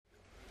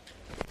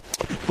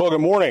Well,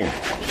 good morning.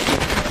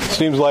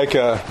 Seems like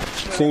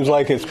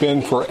it's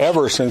been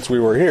forever since we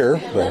were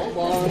here. But,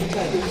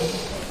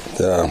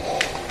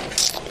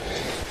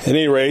 at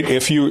any rate,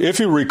 if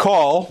you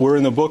recall, we're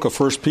in the book of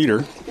 1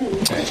 Peter,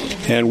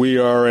 and we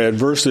are at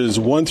verses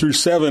 1 through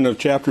 7 of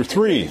chapter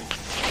 3.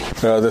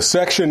 The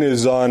section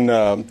is on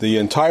the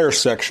entire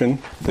section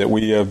that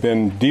we have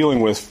been dealing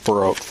with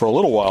for a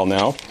little while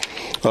now.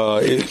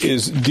 It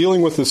is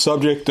dealing with the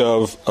subject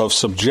of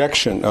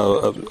subjection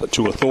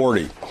to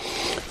authority.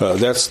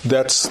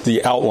 That's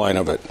the outline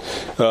of it.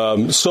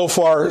 So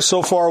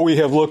far we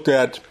have looked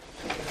at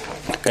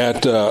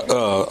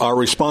our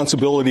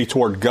responsibility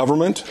toward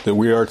government, that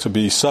we are to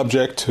be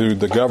subject to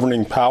the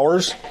governing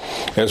powers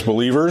as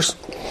believers.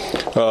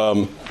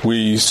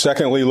 We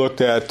secondly looked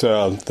at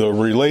the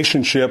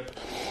relationship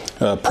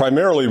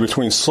primarily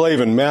between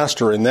slave and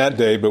master in that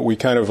day, but we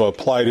kind of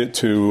applied it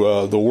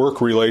to the work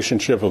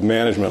relationship of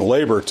management and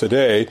labor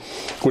today,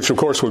 which of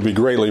course would be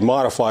greatly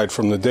modified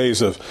from the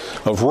days of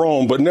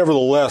Rome, but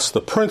nevertheless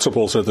the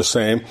principles are the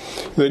same.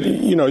 That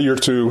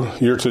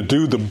you're to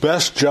do the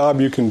best job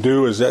you can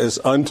do as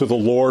unto the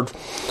Lord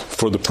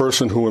for the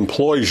person who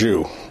employs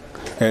you.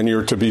 And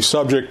you're to be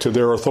subject to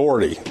their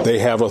authority. They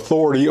have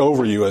authority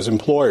over you as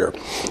employer.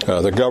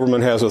 The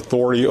government has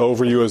authority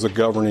over you as a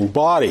governing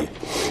body.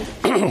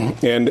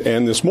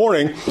 And this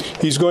morning,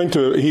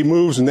 he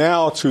moves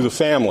now to the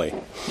family.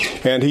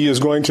 And he is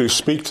going to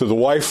speak to the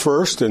wife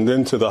first and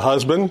then to the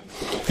husband.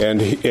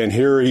 And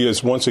here he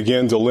is once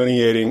again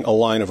delineating a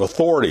line of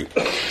authority.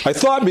 I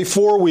thought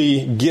before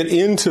we get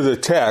into the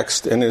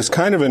text, and it's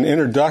kind of an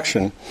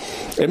introduction,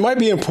 it might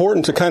be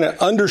important to kind of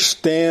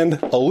understand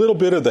a little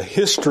bit of the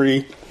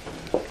history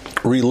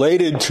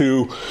related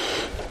to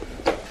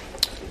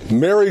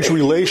marriage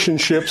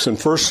relationships in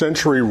first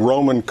century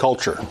Roman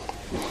culture.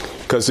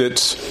 Because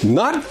it's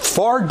not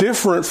far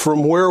different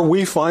from where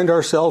we find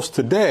ourselves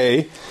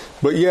today,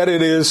 but yet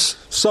it is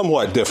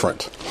somewhat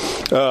different.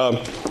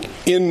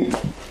 In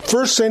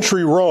first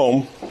century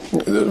Rome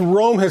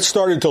had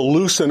started to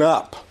loosen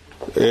up,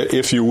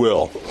 if you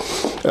will.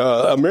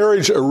 A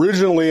marriage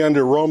originally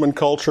under Roman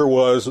culture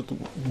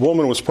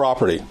woman was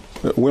property.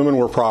 Women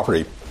were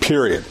property,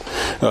 period.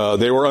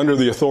 They were under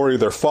the authority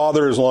of their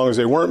father as long as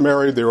they weren't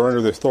married. They were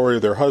under the authority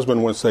of their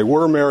husband once they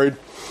were married.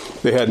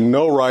 They had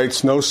no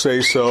rights, no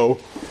say-so,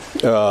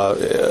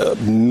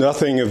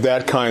 nothing of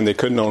that kind. They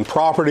couldn't own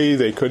property.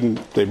 They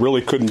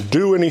really couldn't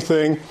do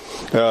anything.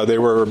 They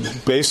were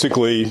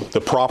basically the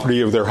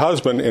property of their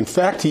husband. In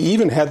fact, he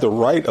even had the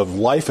right of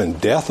life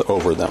and death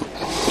over them.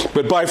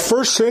 But by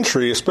first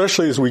century,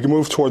 especially as we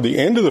move toward the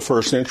end of the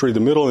first century, the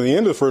middle and the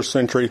end of the first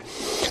century,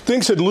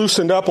 things had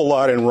loosened up a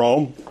lot in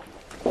Rome.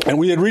 And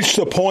we had reached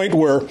a point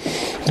where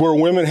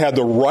women had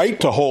the right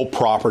to hold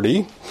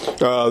property.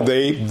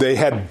 They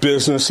had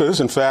businesses.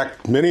 In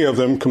fact, many of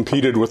them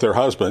competed with their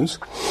husbands.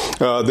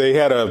 They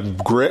had a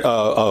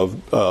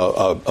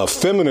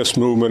feminist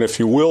movement, if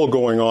you will,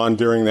 going on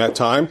during that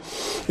time,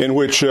 in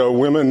which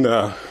women,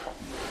 not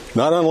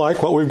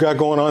unlike what we've got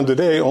going on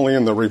today, only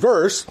in the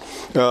reverse,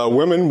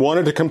 women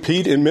wanted to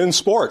compete in men's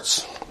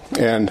sports.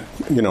 And,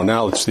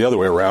 now it's the other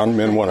way around.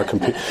 Men want to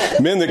compete.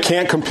 Men that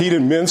can't compete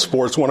in men's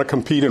sports want to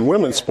compete in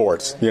women's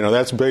sports.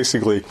 That's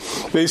basically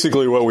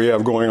what we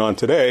have going on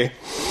today.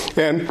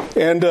 And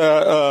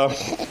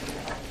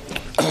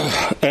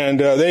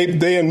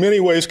they in many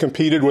ways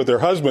competed with their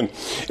husband.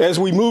 As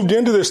we moved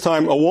into this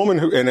time, a woman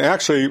who, and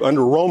actually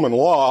under Roman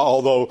law,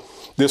 although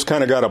this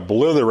kind of got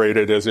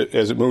obliterated as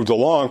it moved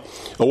along,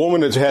 a woman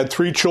that had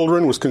 3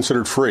 children was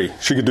considered free.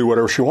 She could do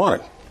whatever she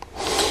wanted.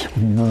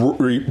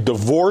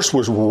 Divorce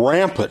was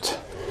rampant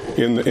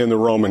in the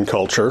Roman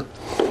culture.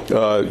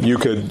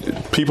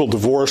 People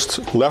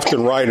divorced left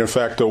and right. In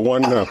fact,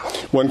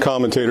 one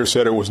commentator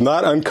said it was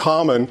not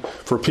uncommon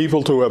for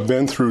people to have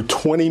been through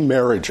 20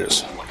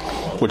 marriages,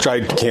 which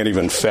I can't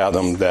even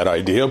fathom that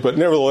idea. But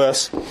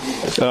nevertheless,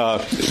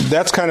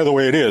 that's kind of the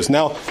way it is.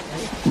 Now,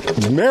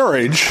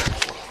 marriage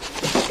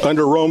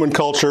under Roman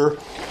culture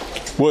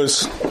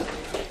was,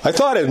 I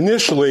thought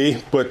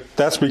initially, but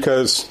that's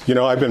because,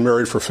 I've been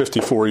married for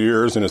 54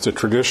 years and it's a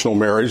traditional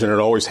marriage and it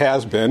always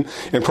has been,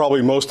 and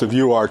probably most of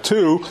you are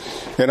too,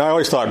 and I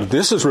always thought,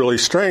 this is really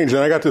strange,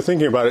 and I got to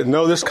thinking about it.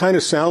 No, this kind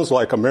of sounds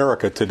like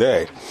America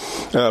today.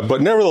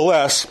 But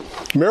nevertheless,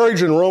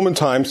 marriage in Roman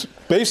times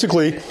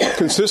basically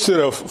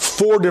consisted of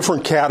 4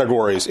 different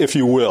categories, if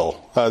you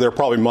will. There are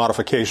probably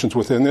modifications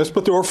within this,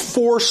 but there were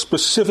 4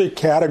 specific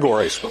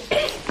categories.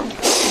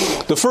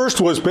 The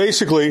first was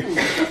basically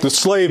the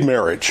slave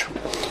marriage,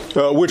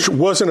 which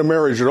wasn't a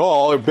marriage at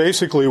all. It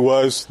basically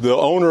was the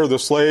owner of the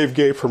slave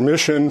gave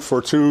permission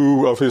for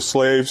 2 of his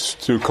slaves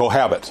to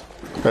cohabit.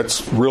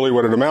 That's really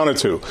what it amounted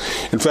to.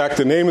 In fact,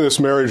 the name of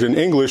this marriage in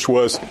English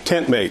was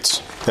tent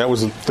mates. That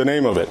was the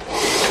name of it.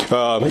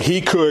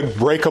 He could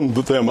break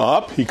them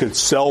up. He could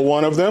sell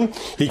one of them.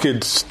 He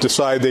could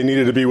decide they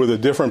needed to be with a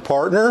different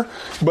partner.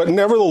 But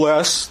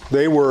nevertheless,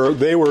 they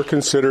were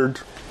considered,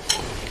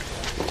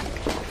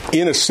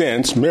 in a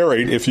sense,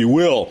 married, if you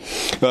will,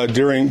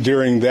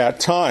 during that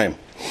time.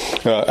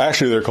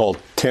 Actually, they're called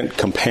tent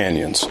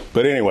companions.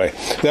 But anyway,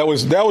 that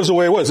was the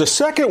way it was. The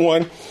second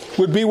one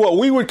would be what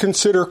we would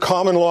consider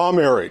common law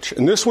marriage.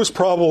 And this was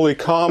probably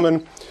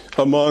common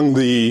among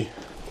the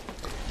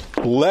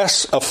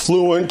less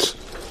affluent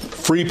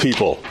free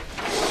people.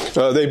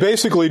 They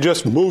basically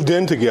just moved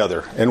in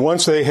together, and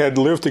once they had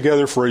lived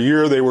together for a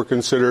year, they were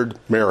considered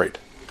married.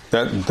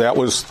 That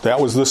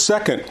was the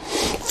second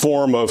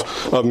form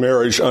of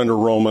marriage under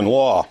Roman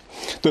law.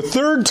 The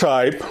third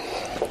type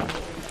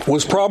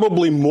was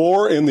probably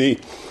more in the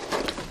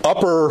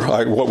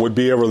what would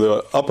be ever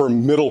the upper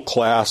middle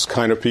class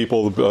kind of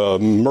people,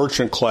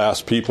 merchant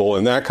class people,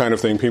 and that kind of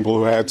thing, people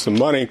who had some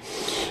money.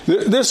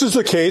 This is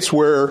the case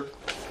where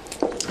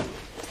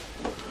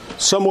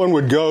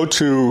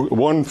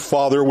one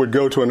father would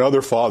go to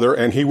another father,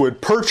 and he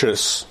would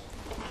purchase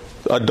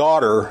a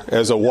daughter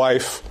as a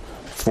wife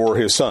for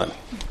his son.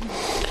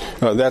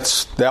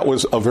 That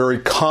was a very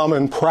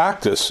common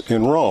practice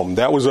in Rome.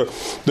 That was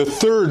the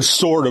third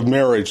sort of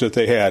marriage that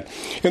they had.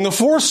 And the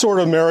fourth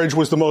sort of marriage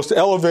was the most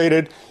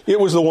elevated. It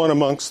was the one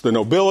amongst the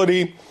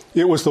nobility.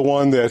 It was the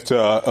one that,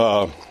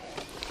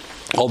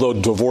 although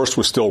divorce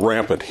was still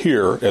rampant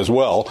here as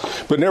well,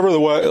 but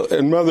nevertheless,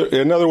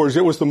 in other words,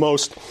 it was the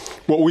most,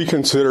 what we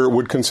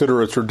would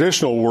consider a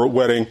traditional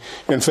wedding.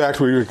 In fact,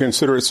 we would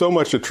consider it so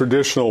much a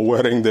traditional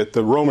wedding that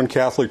the Roman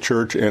Catholic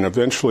Church and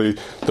eventually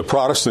the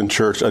Protestant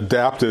Church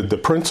adapted the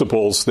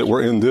principles that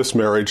were in this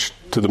marriage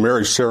to the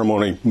marriage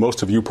ceremony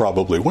most of you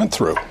probably went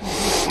through.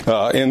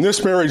 In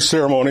this marriage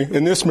ceremony,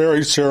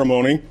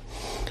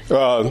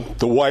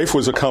 the wife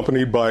was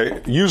accompanied by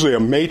usually a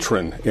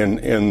matron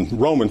in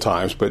Roman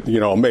times, but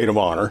a maid of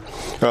honor.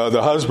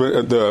 The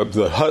husband,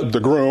 the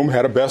groom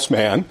had a best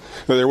man.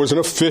 There was an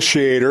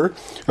officiator.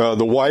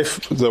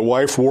 The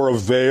wife wore a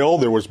veil.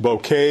 There was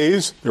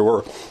bouquets.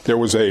 There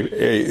was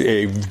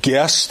a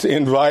guest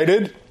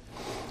invited,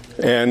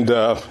 and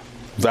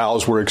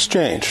vows were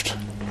exchanged.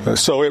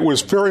 So it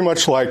was very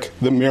much like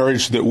the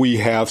marriage that we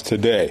have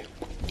today.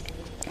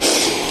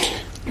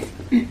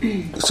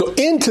 So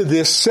into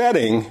this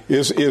setting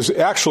is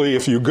actually,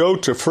 if you go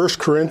to 1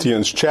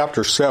 Corinthians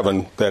chapter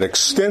 7, that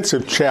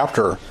extensive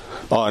chapter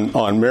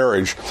on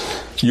marriage,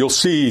 you'll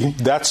see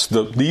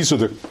these are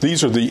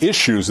the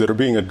issues that are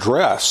being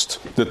addressed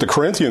that the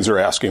Corinthians are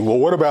asking. Well,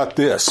 what about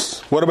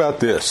this? What about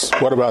this?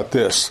 What about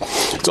this?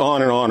 It's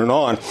on and on and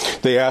on.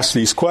 They ask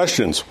these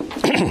questions.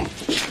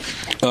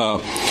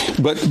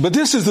 But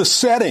this is the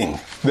setting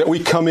that we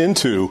come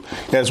into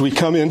as we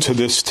come into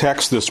this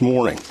text this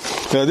morning.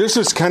 Now, this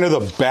is kind of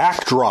the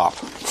backdrop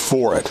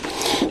for it.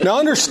 Now,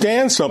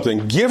 understand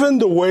something. Given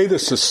the way the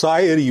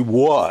society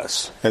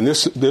was, and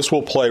this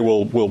will play,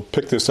 we'll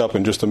pick this up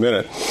in just a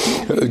minute.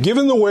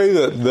 Given the way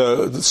that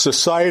the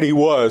society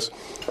was,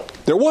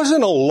 there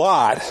wasn't a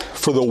lot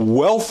for the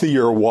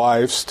wealthier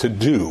wives to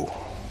do.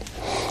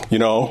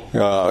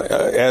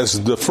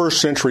 As the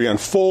first century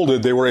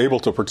unfolded, they were able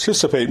to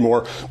participate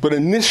more, but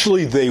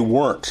initially they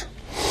weren't.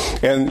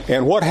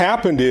 And what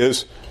happened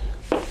is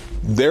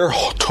their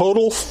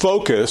total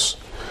focus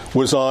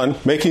was on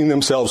making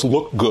themselves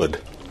look good,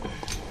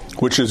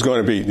 which is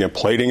going to be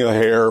plaiting the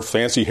hair,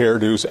 fancy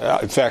hairdos.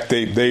 In fact,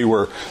 they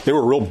were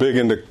real big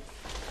into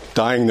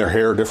dyeing their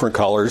hair different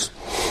colors.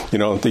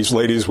 These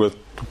ladies with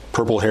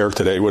purple hair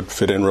today would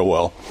fit in real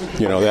well,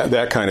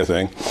 that kind of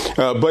thing.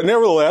 But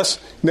nevertheless,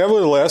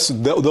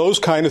 those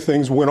kind of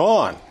things went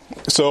on.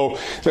 So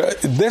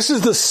this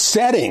is the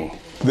setting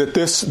that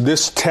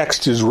this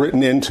text is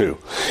written into.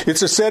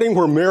 It's a setting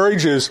where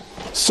marriage is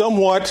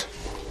somewhat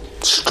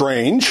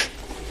strange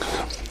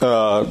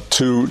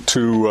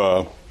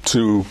to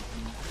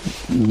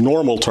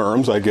normal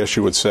terms, I guess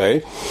you would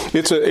say.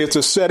 It's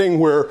a setting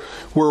where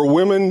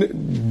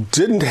women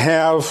didn't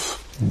have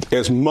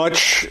as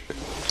much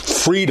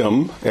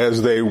freedom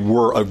as they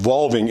were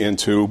evolving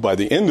into by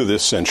the end of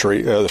this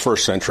century, the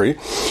first century.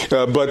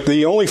 But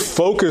the only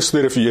focus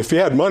that if you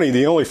had money,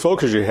 the only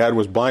focus you had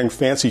was buying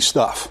fancy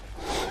stuff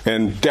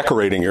and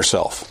decorating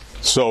yourself.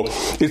 So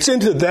it's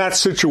into that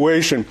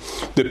situation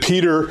that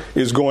Peter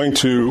is going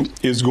to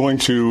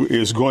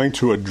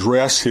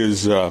address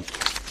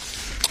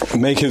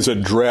make his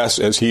address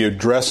as he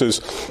addresses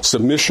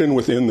submission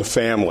within the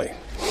family.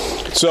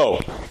 So,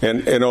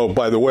 and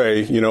by the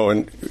way,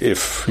 and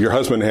if your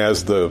husband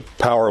has the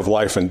power of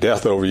life and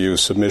death over you,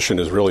 submission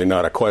is really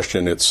not a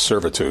question; it's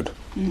servitude.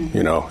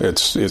 Mm-hmm.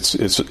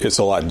 It's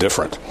a lot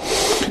different.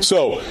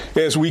 So,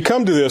 as we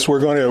come to this,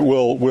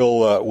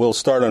 we'll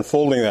start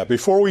unfolding that.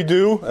 Before we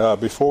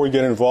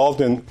get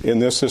involved in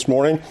this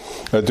morning,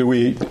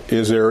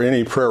 is there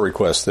any prayer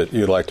requests that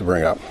you'd like to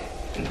bring up?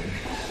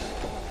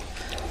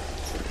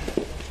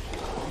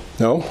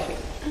 No?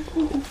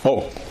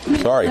 Oh,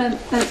 sorry.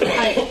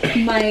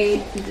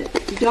 My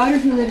daughter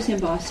who lives in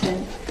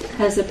Boston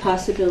has the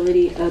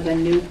possibility of a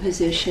new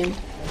position.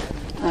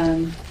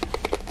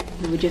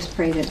 We would just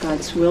pray that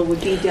God's will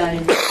would be done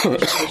in this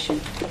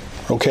position.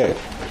 Okay.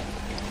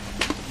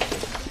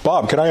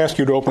 Bob, can I ask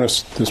you to open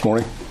us this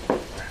morning?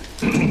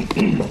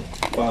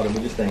 Father, we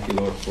just thank you,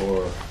 Lord,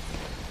 for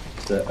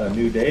a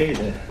new day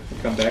to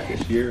come back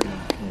this year and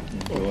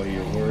enjoy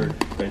your word.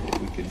 Pray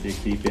that we could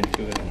dig deep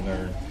into it and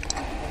learn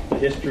the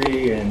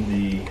history and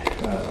the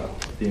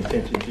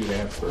intentions you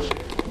have for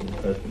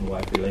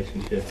husband-wife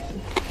relationships.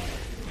 And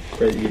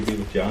pray that you'd be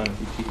with John as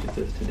he teaches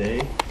us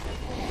today.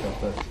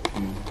 Help us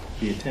to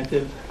be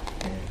attentive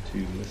and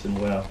to listen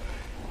well.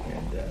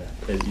 And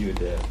pray that you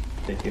would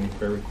take any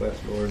prayer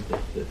requests, Lord,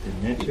 that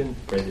they mentioned.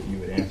 Pray that you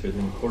would answer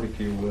them according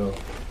to your will.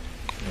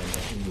 And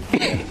we would be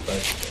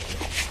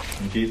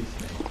satisfied. In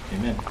Jesus' name,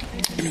 amen.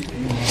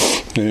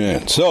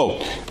 Amen. So,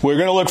 we're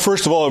going to look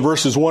first of all at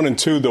verses 1 and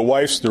 2, the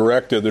wife's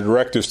directive, the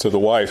directives to the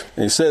wife.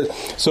 And he says,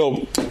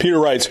 so Peter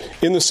writes,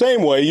 in the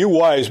same way, you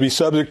wives be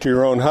subject to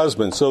your own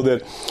husbands, so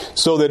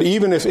that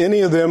even if any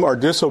of them are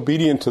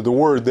disobedient to the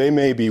word, they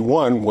may be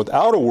won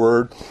without a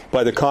word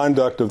by the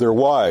conduct of their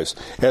wives,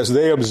 as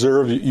they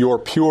observe your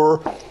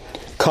pure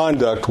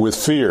conduct with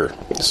fear.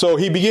 So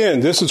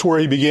this is where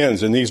he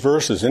begins in these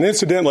verses. And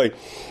incidentally,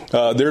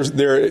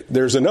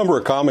 there's a number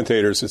of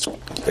commentators.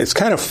 It's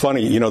kind of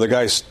funny, the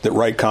guys that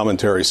write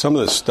commentaries, some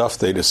of the stuff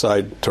they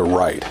decide to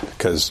write,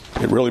 because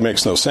it really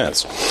makes no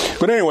sense.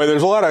 But anyway,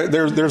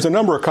 there's a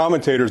number of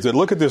commentators that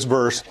look at this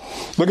verse,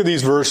 look at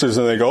these verses,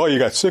 and they go, oh, you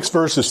got 6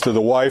 verses to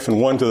the wife and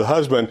 1 to the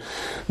husband.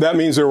 That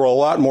means there were a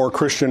lot more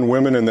Christian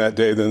women in that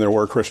day than there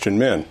were Christian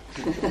men.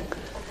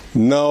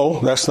 No,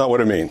 that's not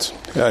what it means.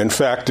 In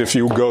fact, if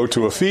you go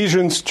to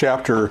Ephesians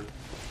chapter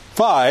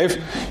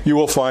 5, you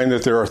will find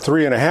that there are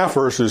 3.5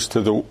 verses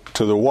to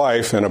the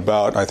wife and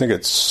about, I think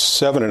it's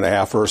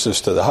 7.5 verses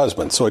to the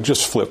husband. So it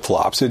just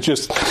flip-flops. It's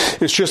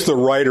just the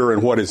writer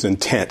and what his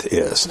intent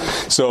is.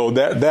 So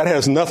that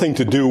has nothing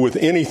to do with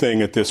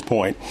anything at this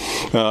point.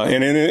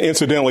 And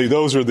incidentally,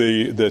 those are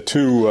the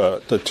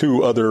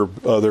two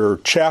other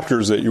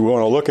chapters that you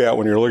want to look at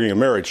when you're looking at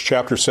marriage.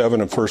 Chapter 7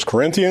 of 1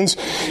 Corinthians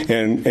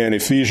and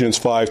Ephesians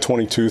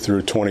 5:22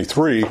 through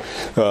 23.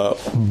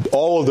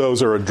 All of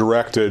those are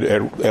directed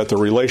at the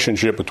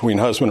relationship between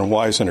husband and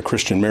wives in a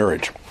Christian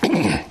marriage.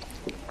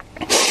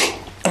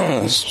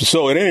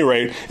 So at any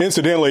rate,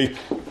 incidentally,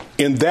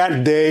 in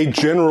that day,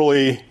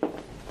 generally,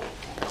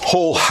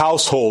 whole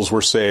households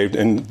were saved,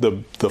 and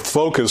the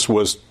focus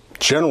was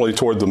generally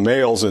toward the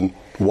males, and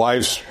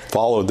wives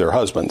followed their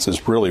husbands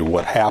is really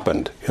what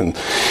happened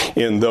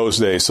in those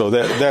days. So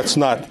that's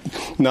not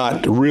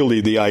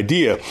really the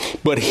idea.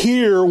 But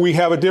here we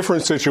have a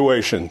different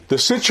situation. The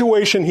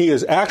situation he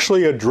is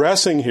actually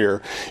addressing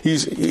here,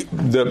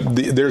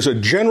 there's a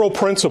general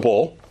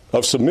principle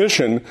of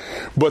submission,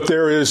 but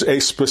there is a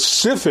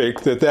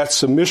specific that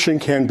submission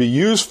can be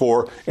used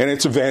for, and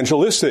it's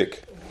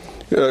evangelistic,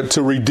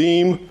 to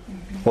redeem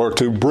or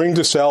to bring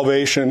to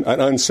salvation an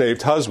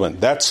unsaved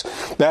husband. That's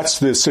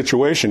the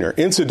situation here.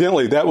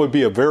 Incidentally, that would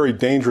be a very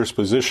dangerous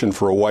position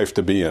for a wife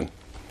to be in,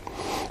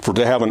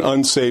 to have an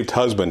unsaved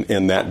husband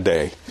in that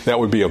day. That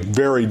would be a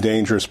very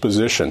dangerous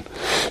position.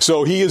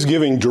 So he is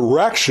giving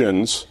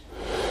directions,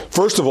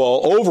 first of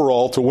all,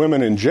 overall to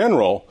women in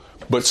general,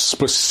 but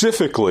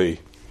specifically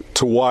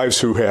to wives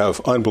who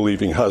have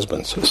unbelieving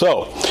husbands.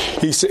 So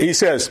he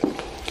says,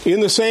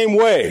 in the same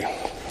way,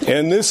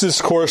 and this is,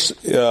 of course,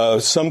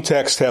 some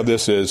texts have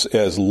this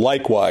as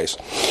likewise.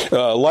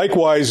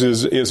 Likewise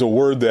is a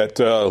word that,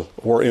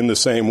 or in the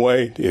same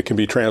way, it can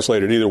be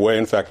translated either way.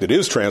 In fact, it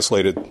is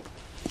translated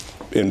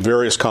in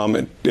various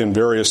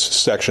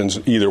sections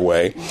either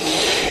way.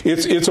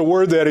 It's a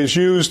word that is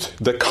used,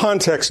 the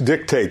context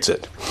dictates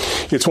it.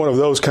 It's one of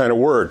those kind of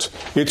words.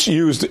 It's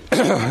used,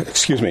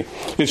 it's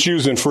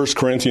used in 1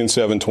 Corinthians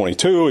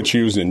 7:22. It's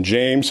used in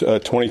James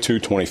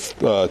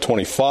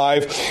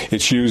 22:25.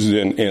 It's used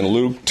in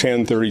Luke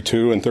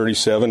 10:32 and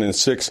 37 and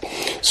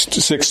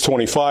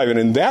 6:25. And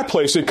in that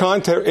place,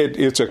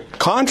 it's a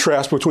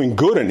contrast between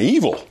good and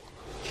evil.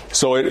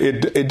 So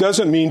it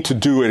doesn't mean to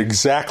do it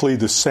exactly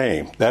the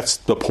same. That's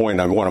the point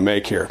I want to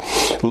make here.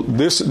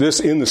 This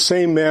in the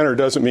same manner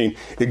doesn't mean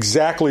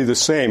exactly the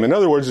same. In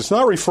other words, it's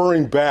not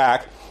referring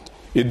back.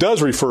 It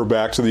does refer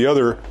back to the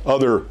other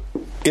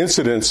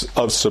incidents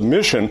of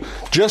submission.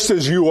 Just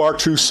as you are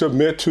to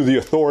submit to the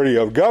authority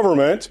of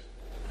government,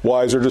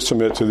 wives are to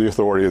submit to the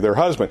authority of their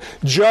husband.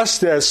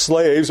 Just as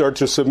slaves are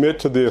to submit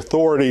to the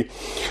authority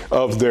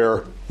of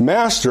their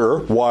master,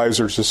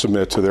 wives are to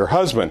submit to their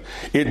husband.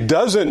 It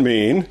doesn't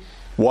mean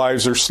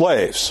wives are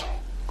slaves.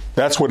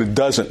 That's what it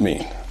doesn't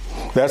mean.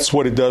 That's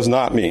what it does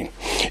not mean.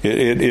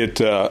 It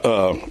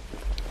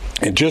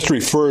just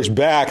refers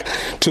back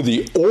to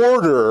the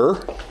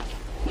order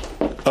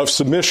of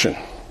submission.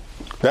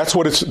 That's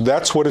what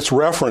its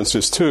reference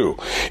is to.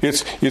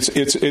 It's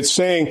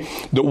saying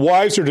that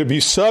wives are to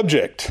be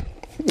subject.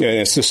 And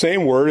it's the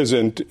same word as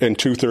in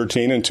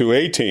 2:13 and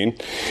 2:18.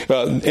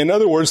 In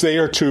other words, they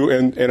are to,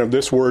 and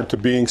this word to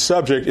being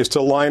subject is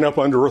to line up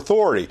under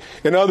authority.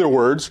 In other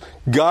words,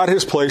 God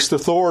has placed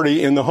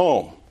authority in the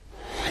home.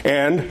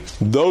 And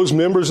those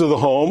members of the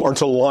home are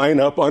to line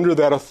up under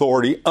that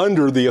authority,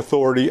 under the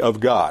authority of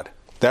God.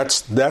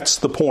 That's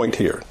the point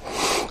here.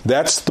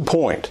 That's the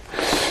point.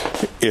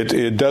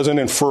 It doesn't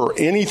infer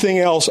anything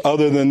else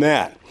other than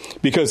that.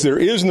 because there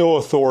is no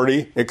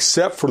authority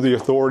except for the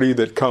authority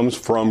that comes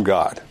from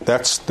God.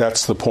 That's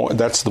the point.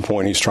 That's the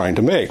point he's trying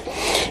to make.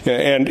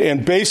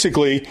 And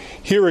basically,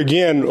 here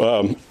again,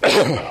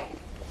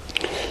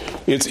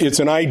 it's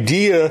an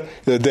idea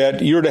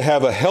that you're to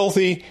have a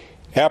healthy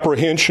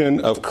apprehension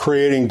of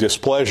creating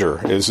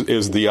displeasure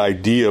is the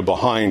idea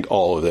behind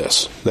all of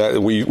this.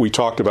 That we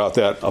talked about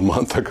that a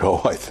month ago,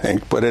 I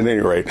think. But at any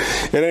rate,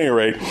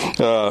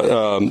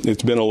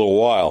 it's been a little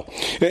while.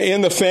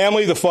 In the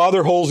family, the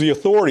father holds the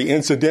authority.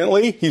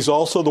 Incidentally, he's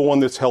also the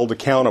one that's held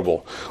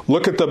accountable.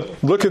 Look at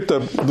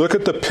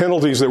the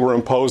penalties that were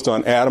imposed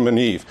on Adam and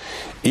Eve.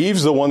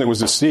 Eve's the one that was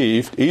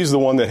deceived. Eve's the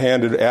one that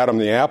handed Adam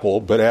the apple,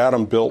 but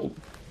Adam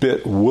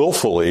bit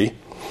willfully.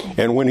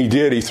 And when he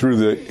did, he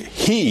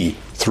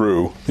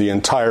threw the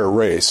entire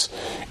race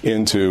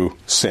into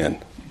sin.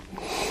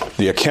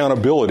 The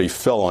accountability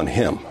fell on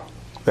him.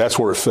 That's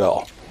where it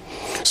fell.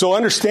 So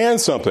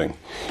understand something.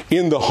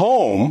 In the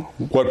home,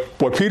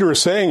 what Peter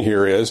is saying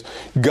here is,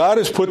 God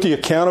has put the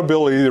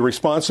accountability, the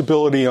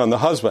responsibility on the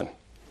husband.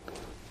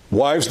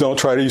 Wives, don't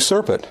try to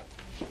usurp it.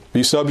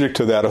 Be subject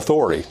to that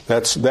authority.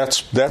 That's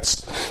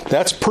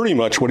pretty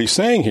much what he's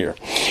saying here.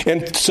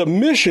 And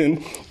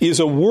submission is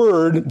a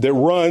word that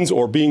runs,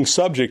 or being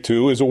subject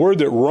to, is a word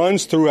that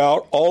runs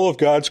throughout all of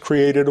God's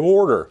created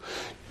order.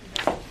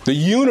 The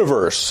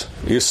universe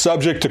is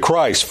subject to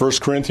Christ, 1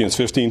 Corinthians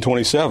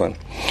 15:27.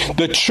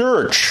 The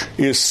church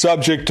is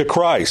subject to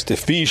Christ,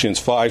 Ephesians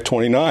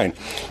 5:29.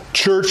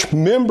 Church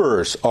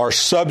members are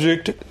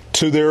subject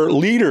to their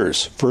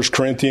leaders, 1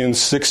 Corinthians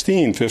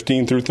 16,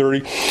 15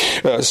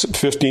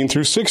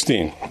 through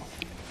 16.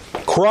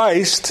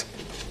 Christ,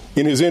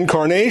 in his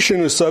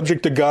incarnation, is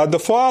subject to God the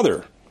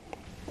Father,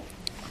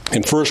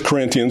 in 1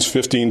 Corinthians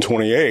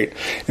 15:28.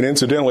 And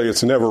incidentally,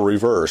 it's never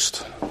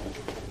reversed.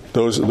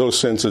 Those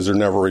senses are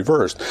never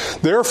reversed.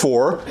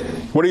 Therefore,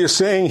 what he is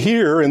saying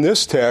here in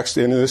this text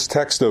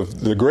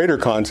of the greater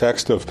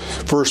context of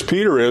 1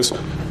 Peter is,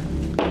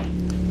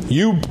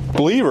 you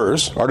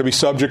believers are to be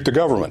subject to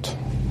government.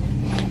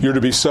 You're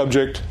to be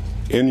subject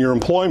in your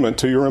employment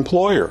to your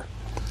employer.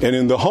 And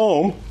in the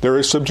home, there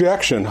is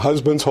subjection.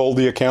 Husbands hold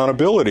the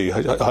accountability.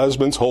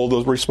 Husbands hold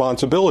the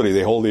responsibility.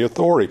 They hold the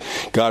authority.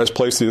 God has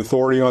placed the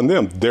authority on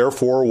them.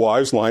 Therefore,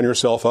 wives, line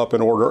yourself up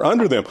in order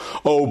under them.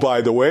 Oh, by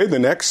the way, the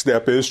next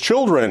step is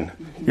children.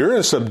 You're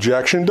in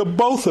subjection to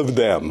both of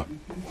them.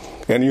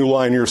 And you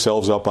line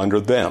yourselves up under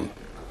them.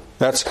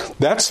 That's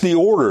the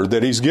order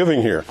that he's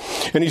giving here.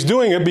 And he's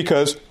doing it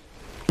because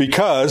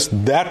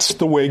that's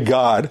the way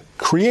God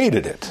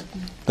created it.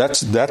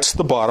 That's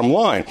the bottom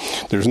line.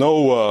 There's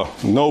no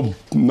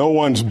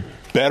one's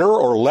better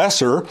or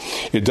lesser.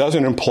 It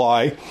doesn't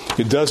imply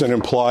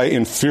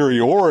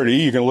inferiority.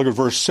 You can look at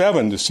verse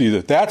 7 to see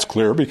that that's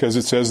clear, because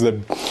it says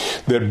that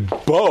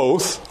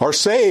both are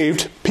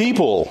saved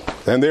people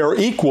and they are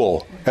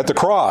equal at the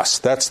cross.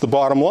 That's the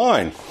bottom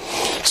line.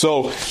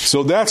 So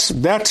that's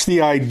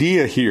the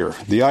idea here.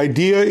 The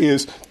idea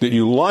is that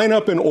you line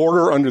up in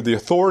order under the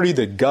authority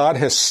that God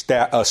has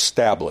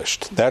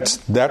established. That's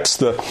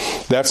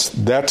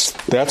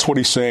what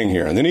he's saying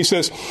here. And then he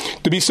says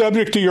to be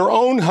subject to your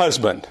own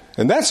husband.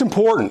 And that's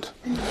important,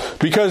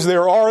 because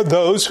there are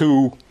those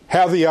who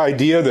have the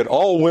idea that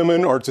all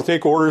women are to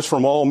take orders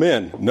from all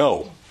men.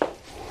 No,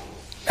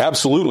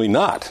 absolutely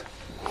not.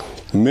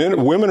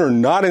 Women are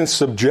not in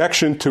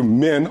subjection to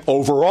men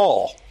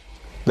overall.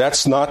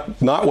 That's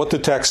not what the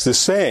text is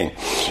saying.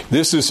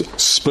 This is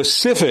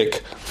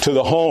specific to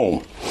the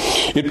home.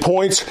 It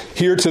points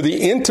here to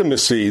the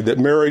intimacy that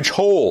marriage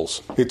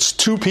holds. It's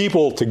two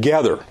people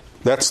together.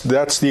 That's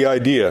the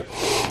idea.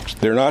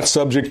 They're not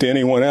subject to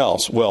anyone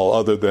else, well,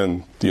 other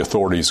than the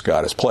authorities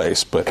God has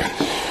placed. But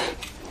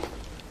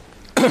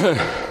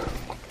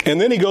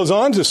and then he goes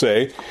on to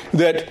say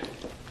that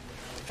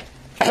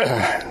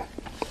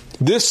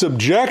this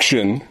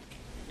subjection,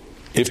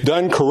 if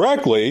done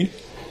correctly,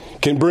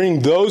 can bring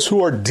those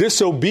who are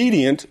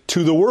disobedient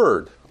to the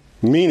word.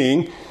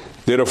 Meaning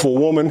that if a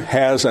woman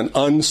has an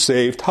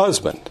unsaved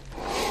husband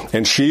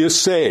and she is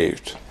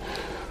saved,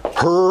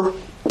 her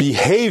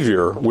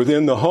behavior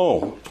within the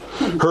home,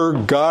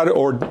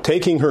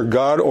 taking her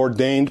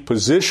God-ordained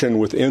position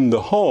within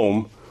the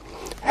home,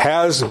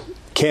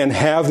 can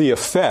have the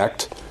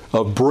effect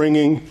of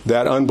bringing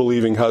that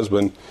unbelieving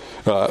husband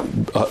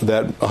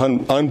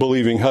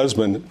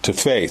to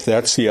faith.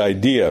 That's the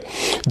idea.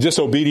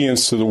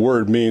 Disobedience to the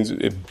word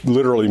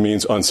literally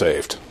means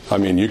unsaved. I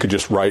mean, you could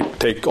just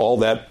take all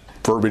that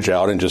verbiage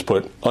out and just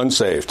put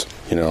unsaved.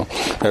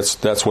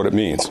 That's what it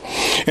means.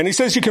 And he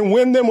says you can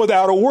win them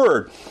without a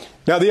word.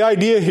 Now, the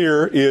idea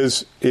here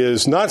is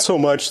not so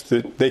much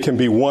that they can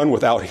be won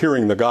without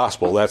hearing the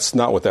gospel. That's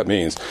not what that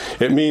means.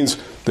 It means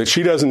that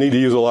she doesn't need to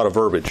use a lot of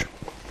verbiage.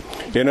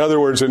 In other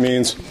words, it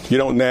means you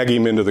don't nag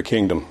him into the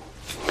kingdom.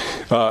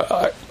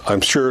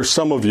 I'm sure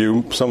some of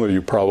you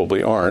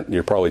probably aren't.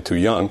 You're probably too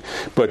young.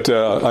 But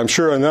I'm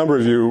sure a number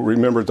of you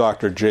remember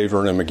Dr. J.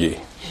 Vernon McGee.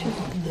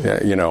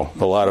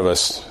 A lot of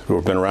us who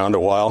have been around a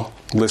while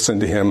listen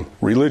to him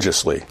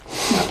religiously.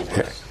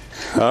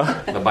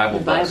 The Bible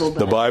bus.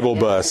 The Bible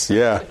bus,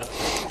 yeah.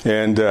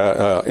 And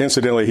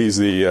incidentally, he's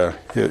the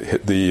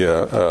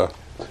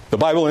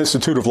Bible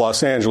Institute of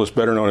Los Angeles,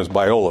 better known as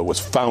Biola, was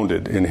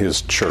founded in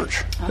his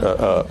church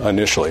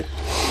initially.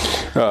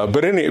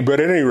 But at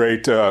any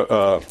rate,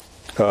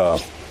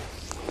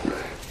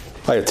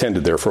 I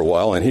attended there for a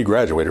while, and he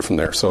graduated from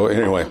there. So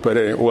anyway,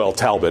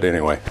 Talbot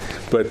anyway.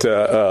 But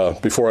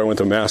before I went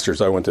to Masters,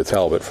 I went to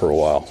Talbot for a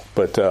while.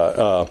 But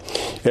at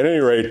any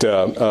rate,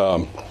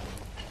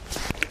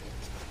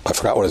 I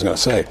forgot what I was going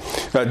to say.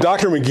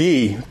 Dr.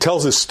 McGee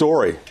tells this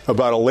story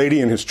about a lady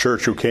in his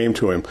church who came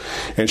to him,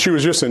 and she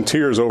was just in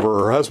tears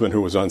over her husband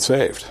who was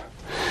unsaved.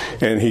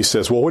 And he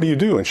says, well, what do you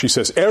do? And she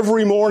says,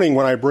 every morning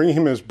when I bring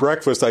him his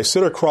breakfast, I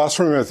sit across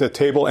from him at the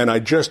table and I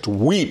just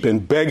weep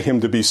and beg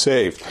him to be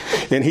saved.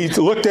 And he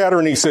looked at her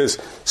and he says,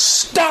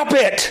 stop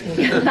it!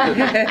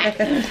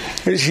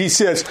 And she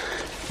says,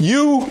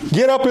 you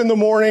get up in the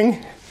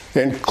morning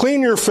and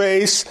clean your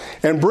face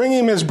and bring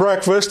him his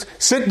breakfast,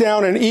 sit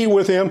down and eat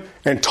with him,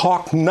 and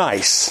talk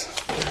nice.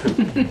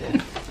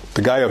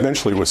 The guy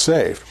eventually was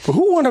saved. But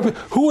who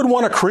would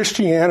want a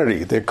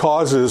Christianity that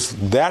causes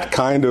that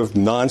kind of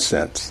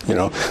nonsense? You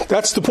know,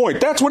 that's the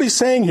point. That's what he's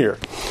saying here.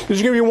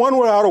 He's going to be one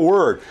without a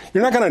word.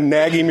 You're not going to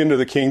nag him into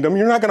the kingdom.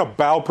 You're not going to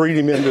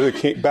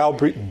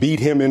beat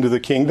him into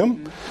the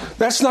kingdom.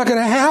 That's not going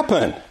to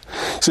happen.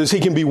 He says he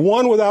can be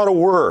one without a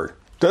word.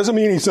 Doesn't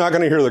mean he's not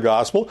going to hear the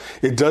gospel.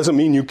 It doesn't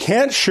mean you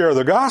can't share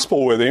the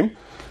gospel with him.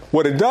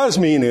 What it does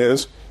mean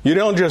is you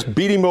don't just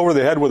beat him over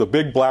the head with a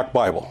big black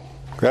Bible.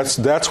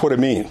 That's what it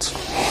means.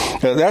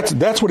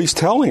 That's what he's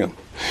telling him.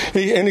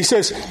 And he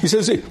says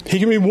he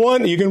can be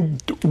won. You can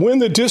win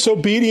the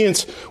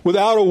disobedience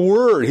without a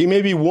word. He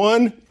may be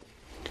won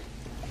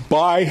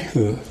by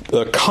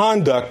the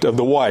conduct of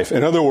the wife.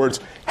 In other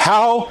words,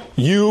 how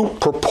you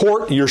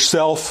purport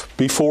yourself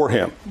before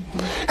him,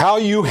 how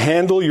you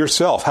handle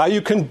yourself, how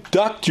you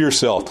conduct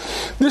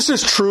yourself. This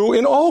is true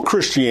in all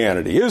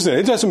Christianity, isn't it?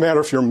 It doesn't matter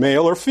if you're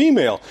male or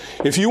female.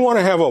 If you want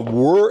to have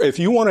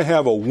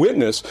a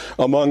witness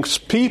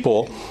amongst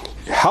people,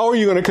 how are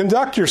you going to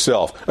conduct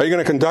yourself? Are you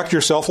going to conduct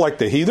yourself like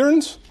the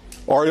heathens?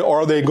 Or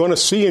are they going to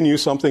see in you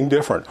something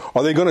different?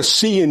 Are they going to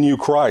see in you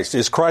Christ?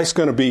 Is Christ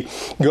are you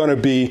going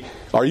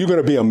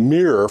to be a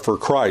mirror for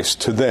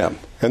Christ to them?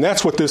 And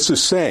that's what this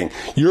is saying.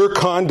 Your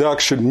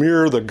conduct should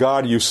mirror the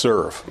God you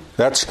serve.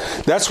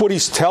 That's what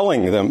he's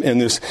telling them in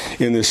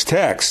this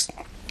text.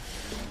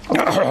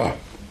 In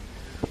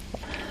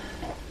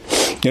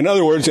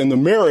other words, in the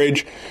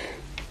marriage,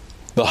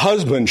 the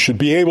husband should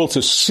be able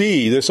to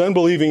see, this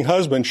unbelieving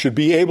husband should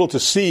be able to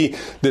see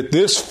that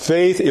this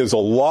faith is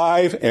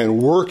alive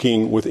and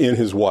working within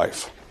his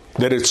wife,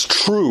 that it's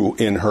true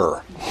in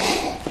her.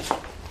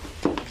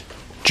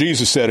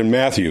 Jesus said in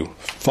Matthew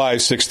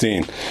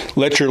 5:16,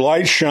 "Let your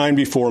light shine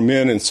before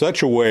men in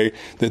such a way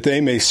that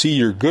they may see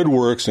your good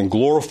works and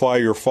glorify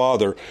your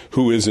Father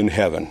who is in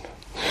heaven."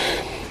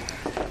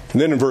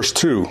 And then in verse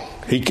 2,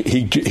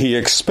 he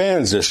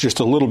expands this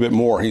just a little bit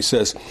more. He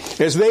says,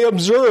 as they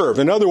observe,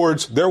 in other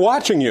words, they're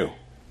watching you.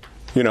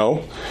 You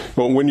know,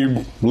 but when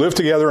you live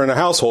together in a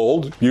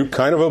household, you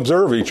kind of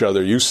observe each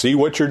other. You see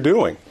what you're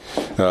doing.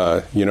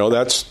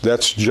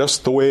 That's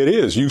just the way it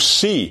is. You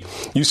see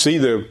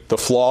the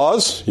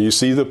flaws. You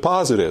see the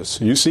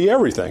positives. You see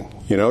everything.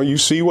 You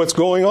see what's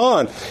going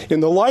on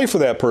in the life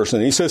of that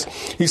person. He says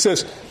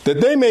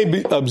that they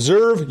may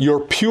observe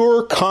your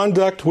pure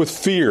conduct with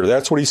fear.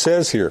 That's what he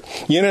says here.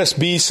 The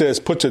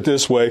NSB puts it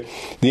this way.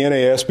 The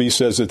NASB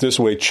says it this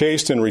way: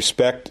 chaste and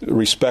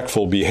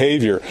respectful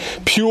behavior.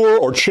 Pure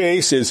or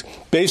chaste is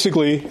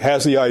basically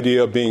has the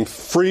idea of being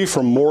free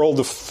from moral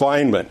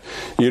definement.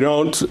 You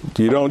don't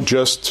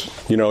just,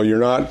 you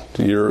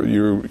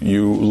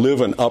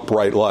live an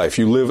upright life.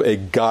 You live a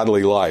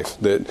godly life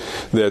that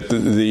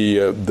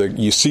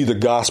you see the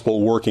gospel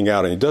working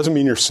out. And it doesn't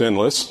mean you're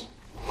sinless,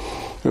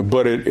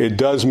 but it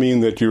does mean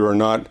that you are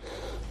not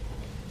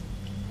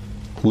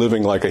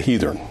living like a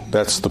heathen.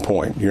 That's the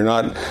point. You're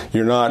not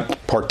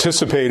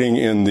participating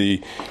in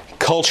the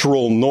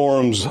cultural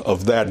norms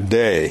of that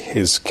day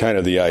is kind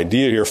of the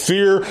idea here.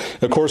 Fear,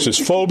 of course, is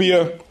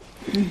phobia.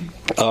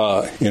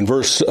 In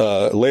verse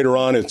later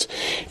on,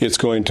 it's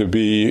going to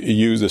be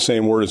used. The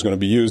same word is going to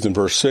be used in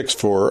verse 6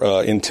 for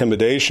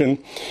intimidation.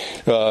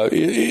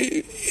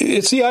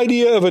 It's the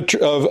idea of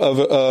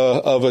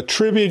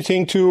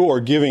attributing to or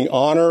giving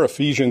honor.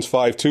 Ephesians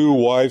 5:2.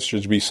 Wives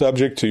should be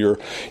subject to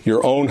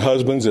your own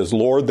husbands as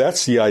Lord.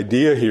 That's the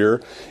idea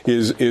here.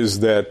 Is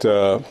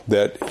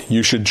that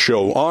you should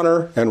show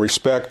honor and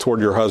respect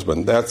toward your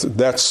husband.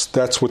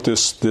 That's what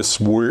this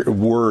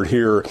word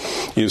here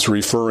is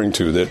referring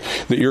to. That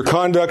your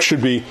conduct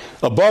should be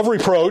above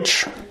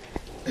reproach,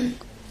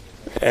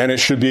 and it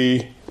should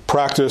be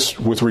practiced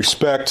with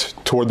respect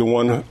toward the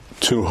one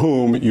to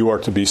whom you are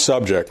to be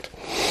subject.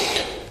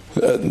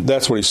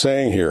 That's what he's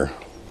saying here.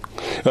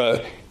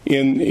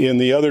 In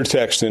the other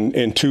text,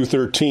 in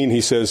 2:13,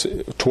 he says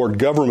toward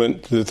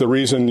government that the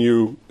reason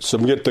you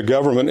submit to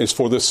government is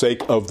for the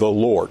sake of the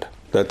Lord.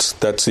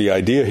 That's the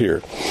idea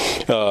here.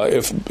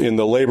 If in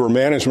the labor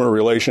management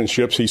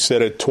relationships, he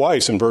said it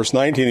twice. In verse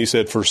 19, he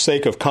said, for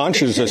sake of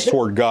conscience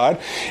toward God,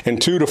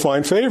 and 2, to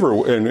find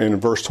favor. In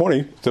verse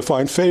 20, to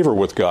find favor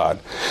with God.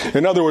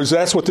 In other words,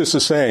 that's what this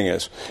is saying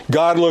is,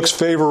 God looks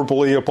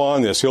favorably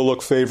upon this. He'll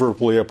look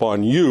favorably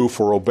upon you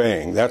for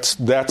obeying. That's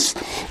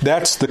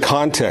the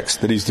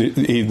context that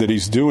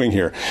he's doing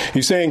here.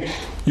 He's saying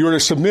you are to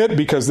submit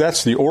because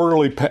that's the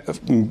orderly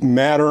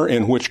manner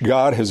in which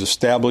God has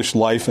established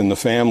life in the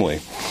family.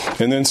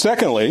 And then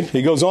secondly,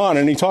 he goes on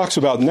and he talks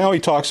about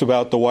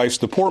the wife's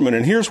deportment.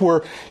 And here's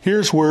where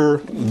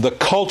the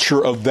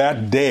culture of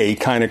that day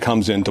kind of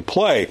comes into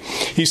play.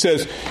 He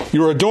says,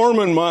 your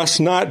adornment must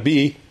not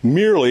be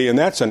merely, and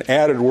that's an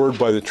added word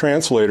by the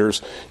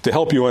translators to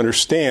help you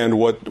understand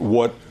what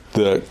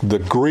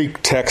the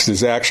Greek text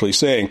is actually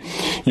saying.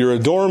 Your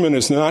adornment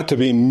is not to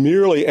be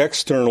merely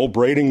external,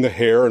 braiding the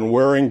hair and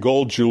wearing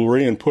gold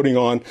jewelry and putting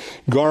on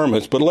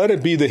garments, but let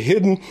it be the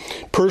hidden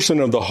person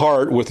of the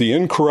heart with the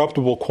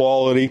incorruptible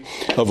quality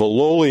of a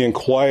lowly and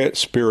quiet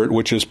spirit,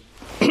 which is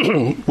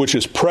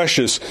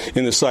precious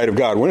in the sight of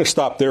God. We're going to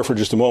stop there for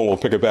just a moment. We'll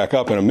pick it back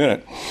up in a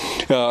minute.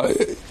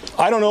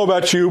 I don't know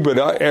about you, but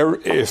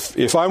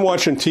if I'm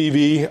watching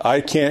TV,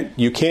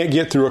 you can't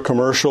get through a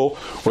commercial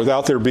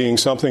without there being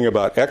something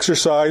about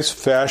exercise,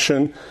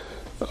 fashion,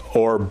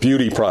 or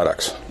beauty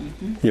products.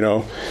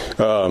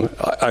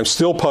 I'm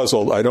still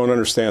puzzled. I don't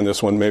understand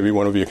this one. Maybe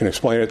one of you can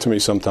explain it to me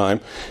sometime.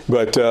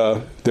 But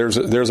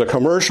there's a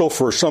commercial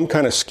for some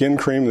kind of skin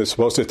cream that's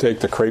supposed to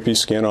take the crepey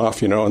skin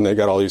off, and they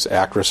got all these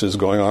actresses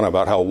going on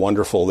about how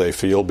wonderful they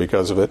feel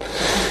because of it.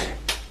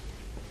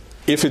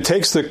 If it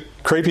takes the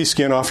crepey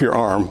skin off your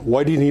arm,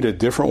 why do you need a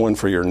different one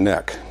for your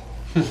neck?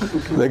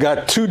 They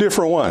got 2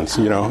 different ones,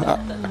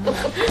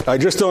 I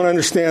just don't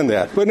understand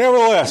that. But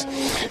nevertheless,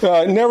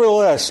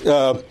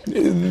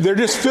 they're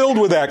just filled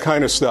with that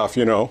kind of stuff,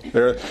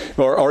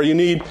 Or you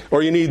need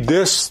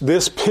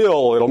this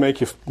pill. It'll make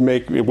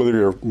whether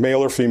you're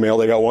male or female.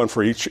 They got one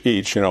for each.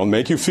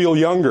 Make you feel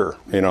younger.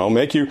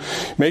 Make you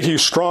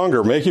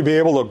stronger. Make you be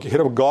able to hit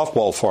a golf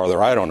ball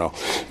farther. I don't know.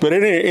 But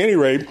at any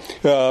rate,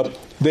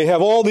 they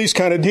have all these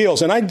kind of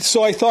deals, and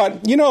so I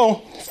thought,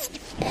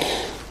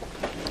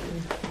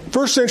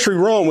 First century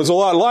Rome was a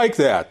lot like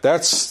that.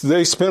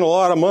 They spent a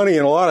lot of money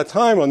and a lot of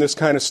time on this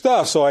kind of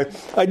stuff. So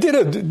I did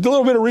a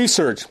little bit of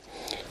research.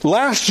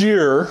 Last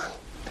year,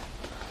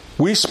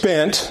 we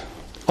spent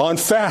on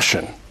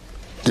fashion.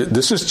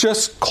 This is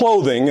just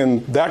clothing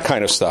and that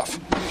kind of stuff.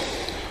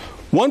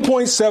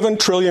 $1.7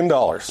 trillion.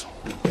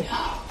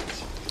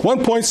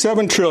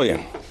 $1.7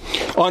 trillion.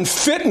 On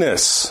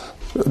fitness.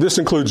 This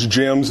includes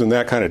gyms and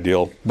that kind of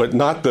deal, but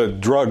not the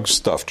drug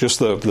stuff, just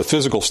the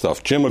physical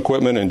stuff, gym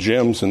equipment and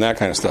gyms and that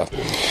kind of stuff.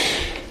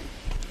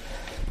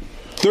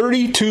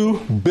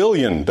 $32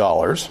 billion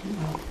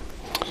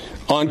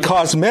on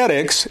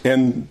cosmetics,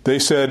 and they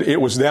said it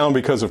was down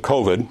because of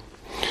COVID,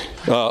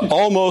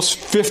 almost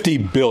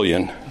 $50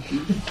 billion.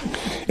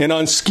 And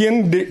on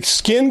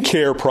skin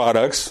care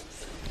products,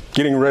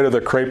 getting rid of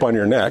the crepe on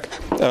your neck,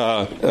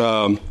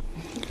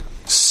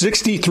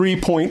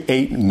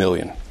 $63.8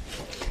 million.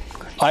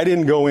 I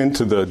didn't go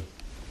into the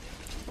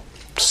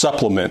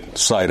supplement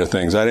side of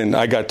things.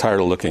 I got tired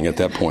of looking at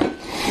that point.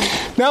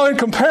 Now, in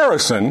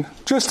comparison,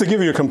 just to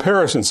give you a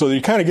comparison so that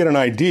you kind of get an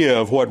idea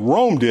of what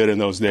Rome did in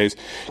those days,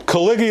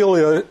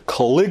 Caligula,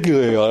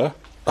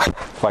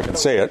 if I can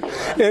say it.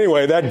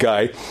 Anyway, that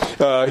guy,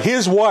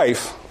 his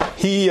wife,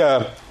 she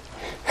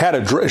had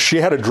a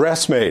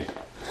dress made.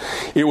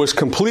 It was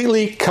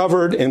completely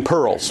covered in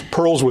pearls.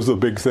 Pearls was the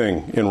big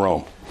thing in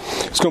Rome.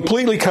 It's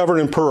completely covered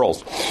in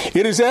pearls.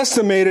 It is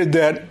estimated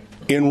that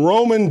in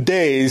Roman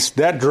days,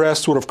 that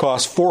dress would have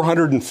cost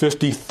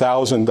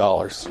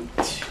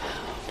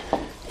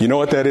 $450,000. You know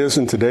what that is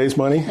in today's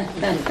money?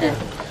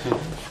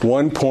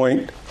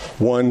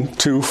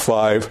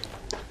 $1.125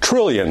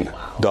 trillion.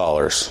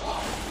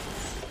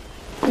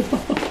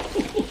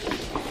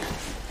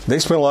 They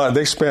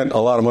spent a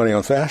lot of money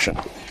on fashion.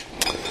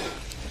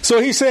 So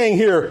he's saying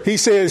here, he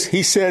says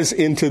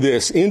into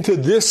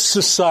this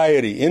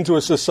society, into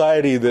a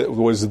society that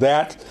was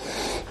that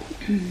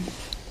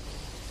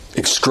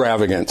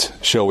extravagant,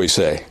 shall we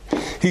say.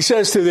 He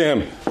says to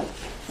the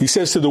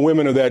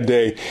women of that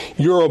day,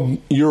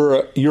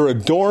 your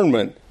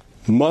adornment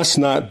must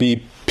not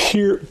be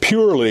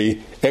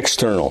purely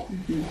external.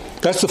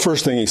 That's the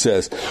first thing he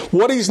says.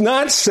 What he's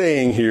not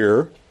saying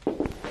here,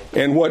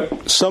 and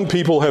what some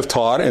people have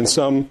taught and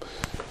some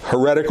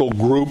heretical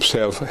groups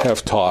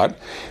have taught,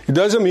 it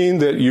doesn't mean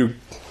that you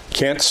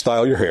can't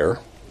style your hair.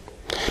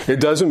 It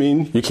doesn't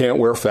mean you can't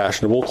wear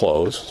fashionable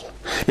clothes.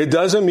 It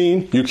doesn't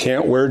mean you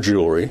can't wear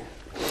jewelry.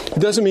 It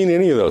doesn't mean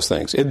any of those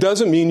things. It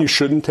doesn't mean you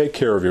shouldn't take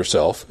care of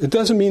yourself. It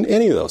doesn't mean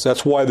any of those.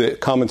 That's why the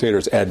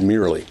commentators add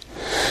merely.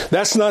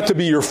 That's not to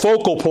be your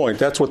focal point.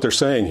 That's what they're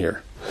saying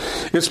here.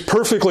 It's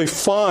perfectly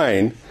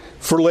fine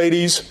for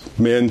ladies,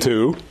 men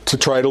too, to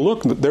try to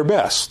look their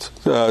best,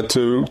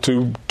 to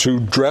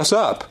dress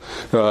up,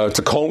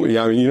 to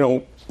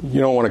comb. You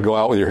don't want to go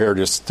out with your hair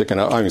just sticking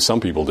out. I mean, some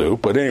people do,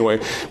 but anyway,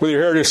 with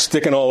your hair just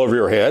sticking all over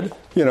your head,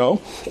 you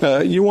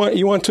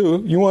want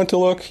to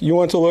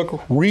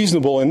look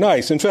reasonable and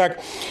nice. In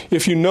fact,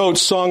 if you note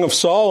Song of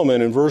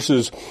Solomon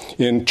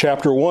in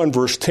chapter 1,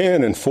 verse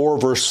 10, and 4,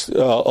 verse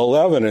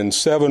 11, and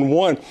 7,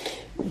 1,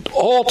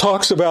 all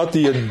talks about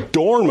the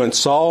adornment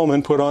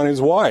Solomon put on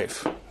his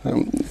wife.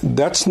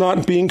 That's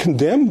not being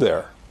condemned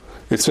there.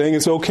 It's saying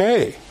it's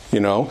okay.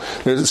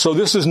 So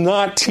this is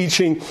not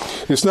teaching.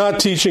 It's not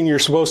teaching you're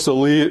supposed to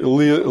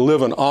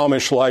live an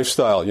Amish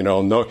lifestyle.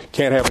 No,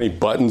 can't have any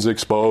buttons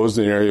exposed.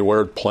 You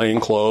wear plain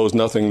clothes.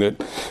 Nothing.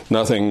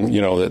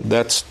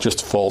 That's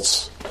just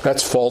false.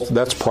 That's false.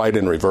 That's pride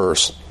in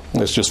reverse.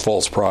 It's just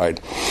false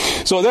pride.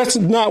 So that's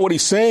not what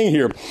he's saying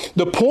here.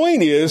 The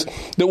point is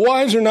that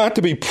wives are not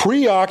to be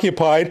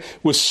preoccupied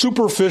with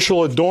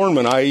superficial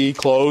adornment, i.e.,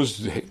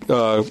 clothes,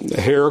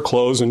 hair,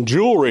 clothes, and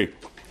jewelry.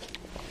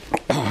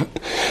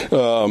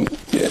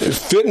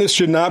 Fitness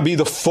should not be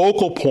the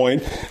focal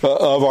point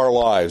of our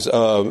lives.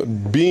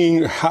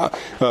 Being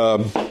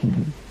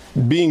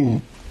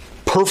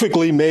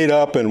perfectly made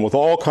up and with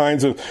all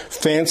kinds of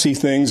fancy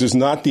things is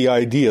not the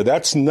idea.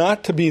 That's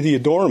not to be the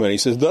adornment. He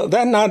says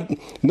that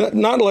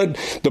not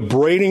like the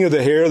braiding of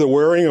the hair, the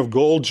wearing of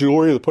gold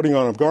jewelry, the putting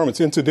on of garments.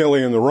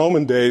 Incidentally, in the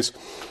Roman days,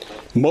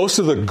 most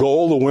of the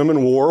gold the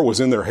women wore was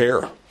in their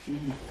hair.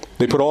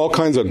 They put all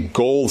kinds of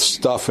gold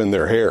stuff in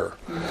their hair.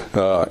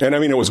 And I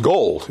mean, it was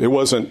gold. It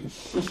wasn't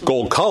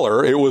gold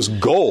color. It was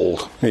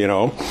gold,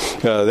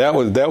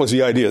 That was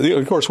the idea.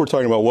 Of course, we're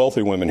talking about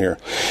wealthy women here.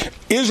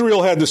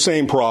 Israel had the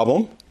same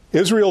problem.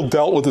 Israel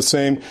dealt with the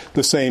same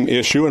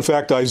issue. In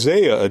fact,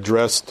 Isaiah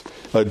addressed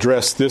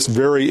this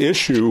very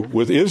issue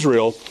with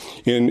Israel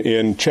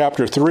in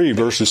chapter 3,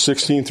 verses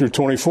 16 through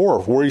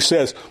 24, where he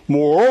says,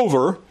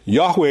 "Moreover,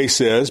 Yahweh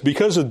says,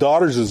 because the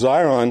daughters of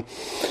Zion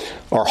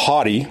are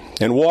haughty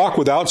and walk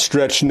with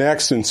outstretched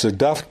necks and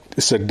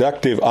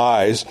seductive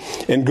eyes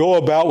and go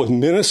about with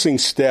menacing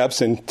steps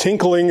and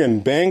tinkling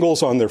and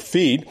bangles on their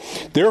feet.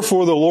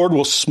 Therefore the Lord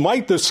will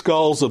smite the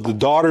skulls of the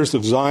daughters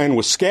of Zion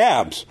with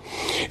scabs,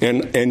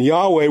 and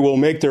Yahweh will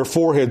make their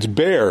foreheads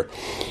bare.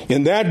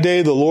 In that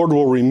day the Lord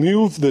will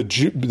remove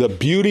the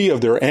beauty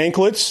of their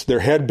anklets,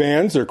 their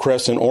headbands, their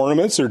crescent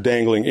ornaments, their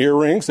dangling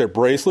earrings, their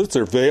bracelets,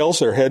 their veils,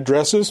 their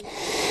headdresses,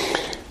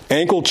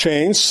 ankle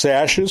chains,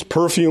 sashes,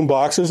 perfume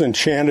boxes,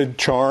 enchanted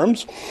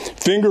charms,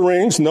 finger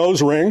rings,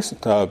 nose rings.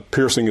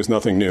 Piercing is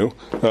nothing new.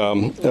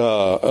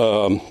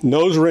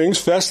 Nose rings,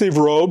 festive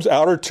robes,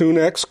 outer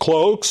tunics,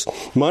 cloaks,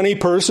 money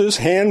purses,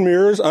 hand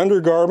mirrors,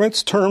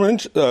 undergarments,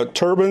 turbans,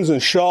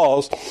 and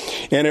shawls.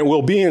 And it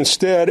will be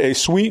instead a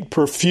sweet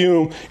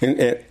perfume.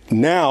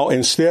 Now,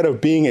 instead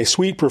of being a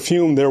sweet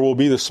perfume, there will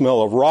be the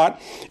smell of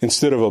rot.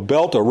 Instead of a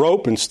belt, a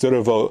rope. Instead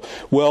of a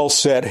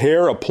well-set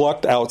hair, a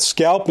plucked-out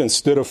scalp.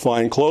 Instead of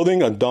fine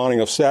clothing, a donning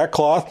of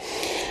sackcloth.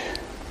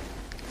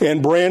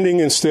 And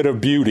branding instead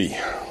of beauty."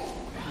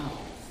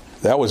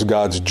 That was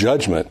God's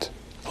judgment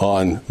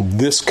on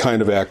this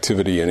kind of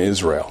activity in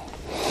Israel.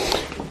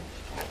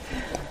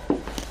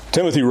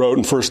 Timothy wrote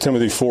in 1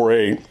 Timothy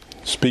 4:8,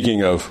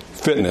 speaking of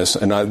fitness,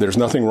 and there's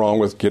nothing wrong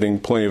with getting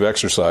plenty of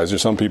exercise.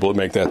 There's some people that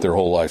make that their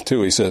whole life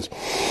too. He says,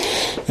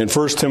 in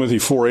 1 Timothy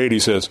 4:8, he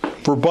says,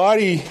 "For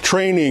body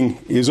training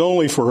is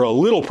only for a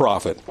little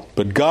profit,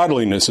 but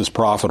godliness is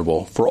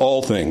profitable for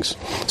all things,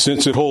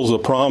 since it holds the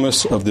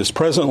promise of this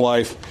present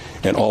life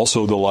and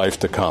also the life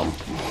to come."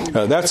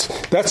 That's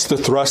the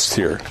thrust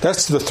here.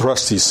 That's the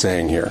thrust he's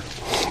saying here.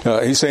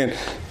 He's saying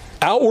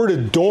outward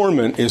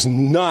adornment is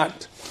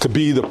not to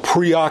be the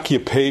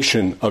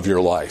preoccupation of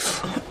your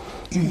life.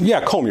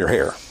 Yeah, comb your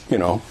hair,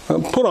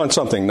 put on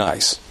something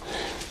nice.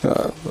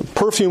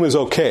 Perfume is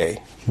okay,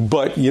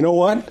 but you know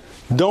what?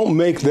 Don't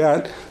make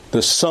that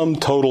the sum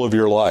total of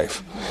your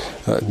life.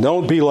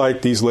 Don't be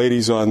like these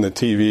ladies on the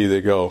TV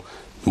that go,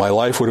 "My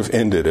life would have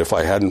ended if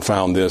I hadn't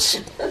found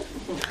this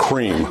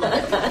cream."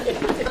 At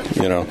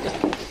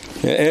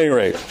any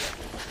rate.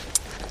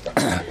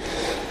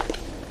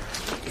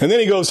 And then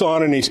he goes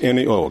on and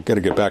got to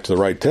get back to the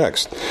right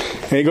text.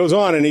 And he goes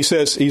on and he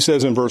says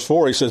in verse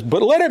 4, he says,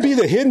 "But let it be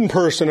the hidden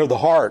person of the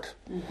heart,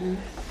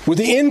 with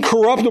the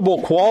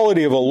incorruptible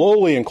quality of a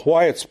lowly and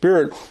quiet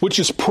spirit, which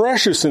is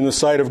precious in the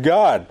sight of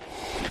God."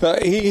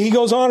 He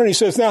goes on and he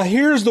says, now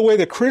here's the way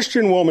the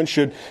Christian woman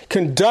should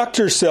conduct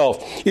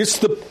herself. It's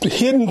the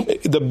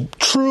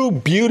true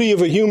beauty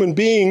of a human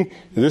being.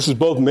 This is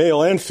both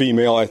male and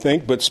female, I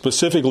think, but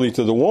specifically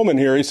to the woman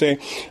here, he's saying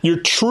your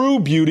true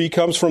beauty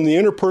comes from the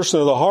inner person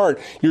of the heart,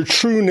 your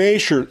true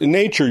nature,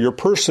 your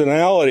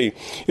personality,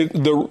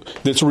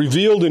 that's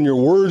revealed in your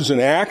words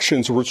and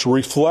actions, which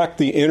reflect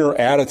the inner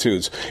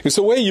attitudes. It's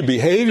the way you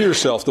behave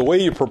yourself, the way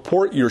you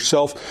purport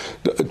yourself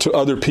to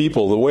other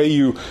people, the way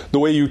you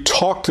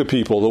talk to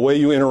people, the way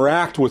you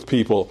interact with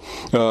people,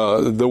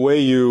 the way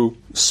you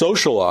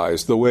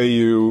socialize, the way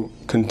you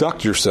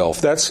conduct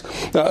yourself. That's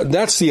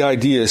the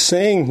idea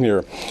saying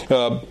here.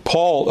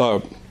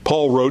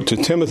 Paul wrote to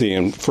Timothy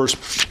in 1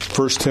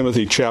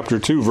 Timothy chapter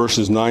 2,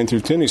 verses 9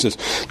 through 10. He says,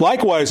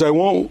 "Likewise, I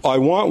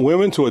want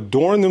women to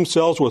adorn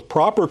themselves with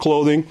proper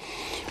clothing,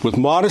 with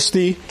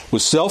modesty,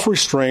 with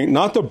self-restraint,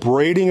 not the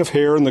braiding of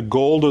hair and the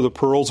gold or the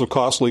pearls of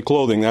costly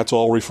clothing." That's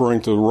all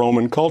referring to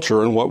Roman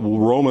culture and what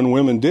Roman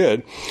women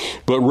did.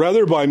 "But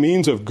rather by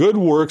means of good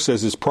works,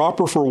 as is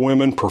proper for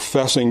women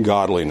professing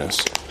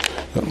godliness."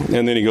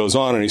 And then he goes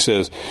on and he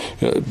says,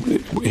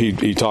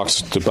 he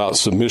talks about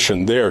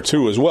submission there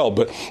too as well.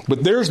 But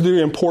there's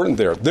the important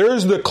there.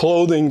 There's the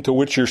clothing to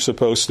which you're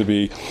supposed to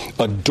be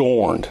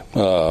adorned.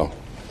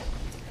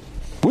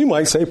 We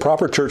might say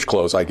proper church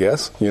clothes, I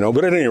guess,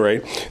 but at any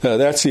rate,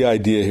 that's the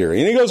idea here.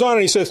 And he goes on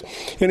and he says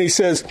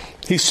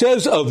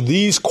of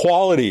these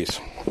qualities.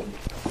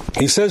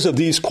 He says of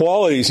these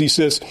qualities, he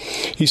says,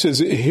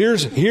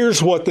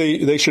 here's what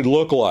they should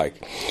look like.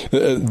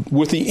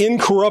 With the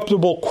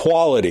incorruptible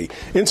quality.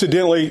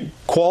 Incidentally,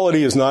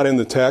 quality is not in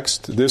the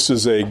text. This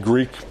is a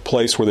Greek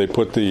place where they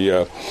put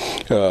the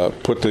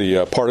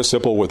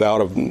participle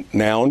without a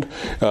noun,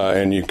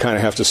 and you kind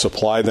of have to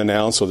supply the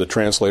noun, so the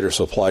translator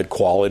supplied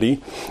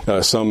quality.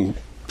 Some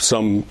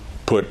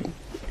put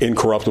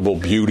incorruptible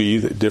beauty,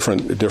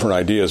 different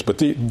ideas,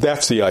 but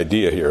that's the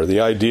idea here. The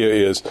idea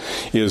is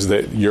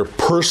that your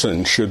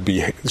person should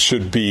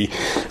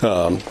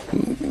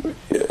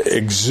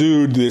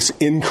exude this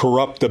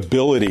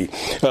incorruptibility.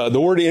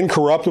 The word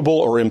incorruptible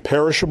or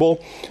imperishable,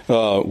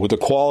 with the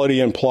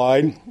quality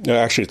implied,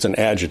 actually it's an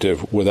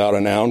adjective without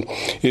a noun,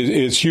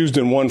 is used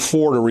in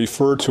 1:4 to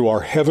refer to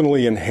our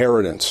heavenly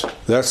inheritance.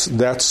 That's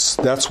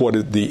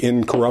what the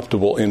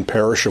incorruptible,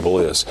 imperishable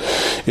is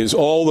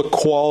all the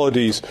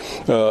qualities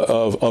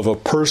of a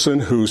person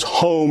whose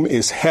home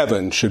is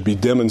heaven should be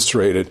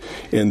demonstrated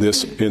in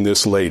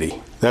this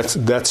lady.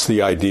 That's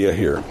the idea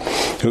here.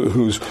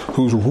 Whose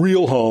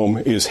real home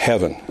is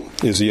heaven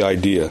is the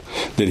idea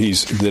that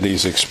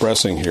he's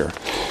expressing here.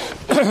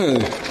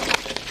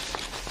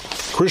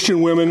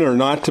 Christian women are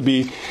not to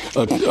be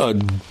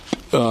adorned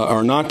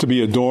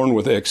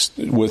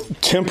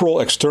with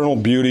temporal external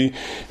beauty,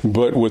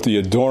 but with the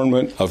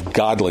adornment of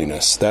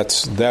godliness.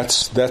 That's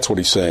what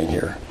he's saying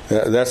here.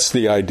 That's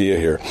the idea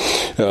here.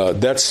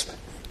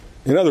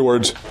 In other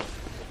words,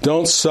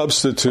 don't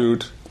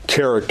substitute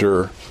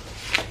character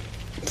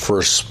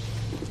for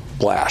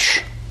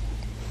splash.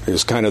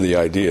 Is kind of the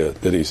idea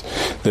that he's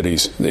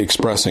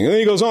expressing. And then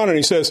he goes on and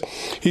he says,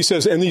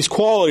 and these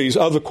qualities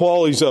of,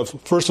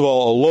 first of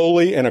all, a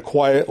lowly and a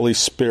quiet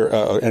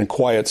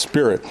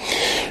spirit.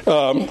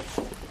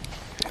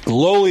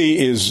 Lowly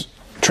is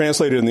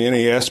translated in the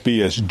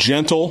NASB as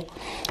gentle.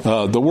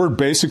 The word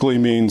basically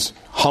means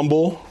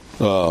humble.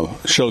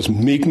 Shows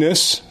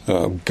meekness,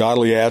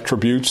 godly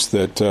attributes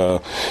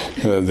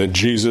that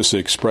Jesus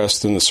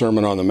expressed in the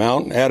Sermon on the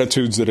Mount,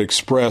 attitudes that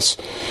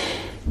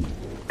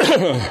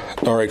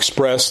are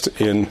expressed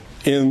in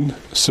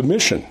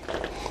submission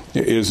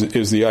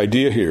is the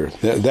idea here.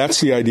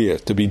 That's the idea,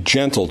 to be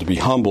gentle, to be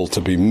humble,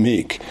 to be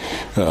meek,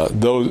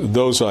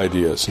 those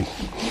ideas.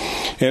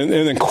 And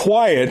then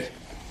quiet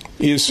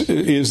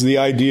is the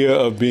idea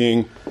of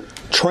being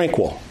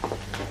tranquil.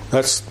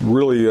 That's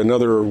really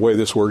another way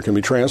this word can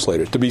be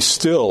translated. To be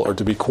still or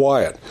to be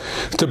quiet.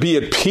 To be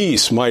at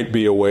peace might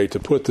be a way to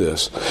put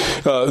this.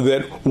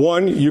 That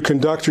one, you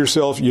conduct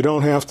yourself, you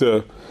don't have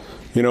to,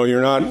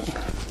 you're not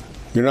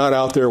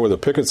out there with a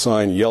picket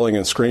sign yelling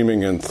and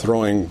screaming and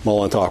throwing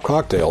Molotov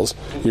cocktails.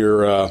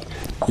 You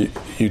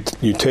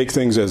take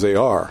things as they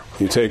are.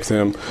 You take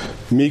them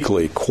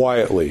meekly,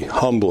 quietly,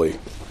 humbly.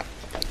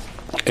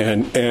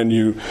 And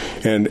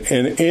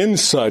in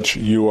such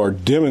you are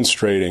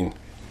demonstrating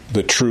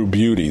the true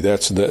beauty.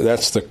 That's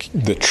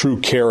the true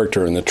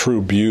character and the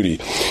true beauty.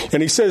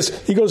 And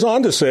he goes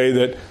on to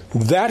say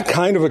that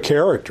kind of a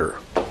character.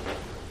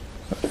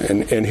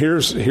 And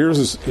here's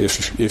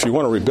if you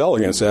want to rebel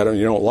against that and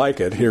you don't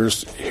like it,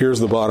 here's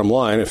the bottom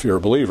line. If you're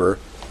a believer,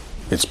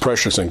 it's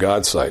precious in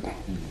God's sight.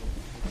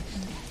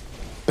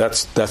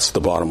 That's the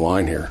bottom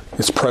line here.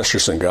 It's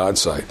precious in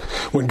God's sight.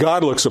 When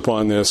God looks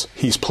upon this,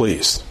 He's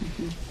pleased.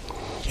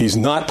 He's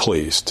not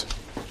pleased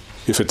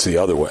if it's the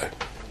other way.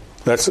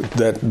 That's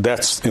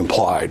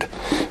implied.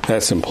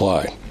 That's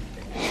implied.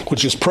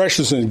 Which is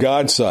precious in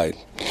God's sight.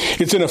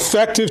 It's an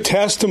effective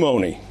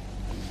testimony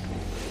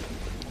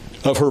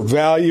of her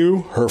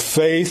value, her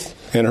faith,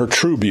 and her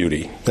true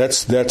beauty.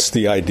 That's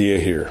the idea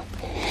here.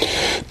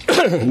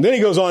 Then he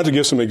goes on to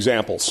give some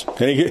examples.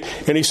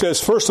 And he says,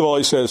 first of all,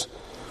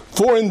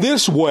 "For in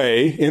this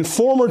way, in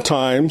former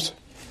times,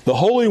 the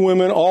holy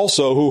women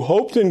also who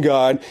hoped in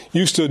God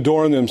used to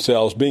adorn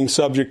themselves, being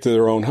subject to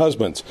their own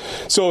husbands."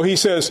 So he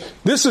says,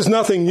 this is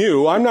nothing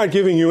new. I'm not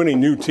giving you any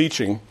new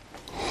teaching.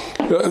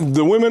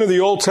 The women of the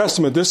Old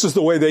Testament, this is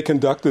the way they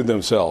conducted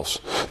themselves.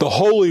 The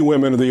holy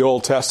women of the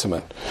Old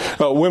Testament,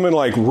 women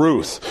like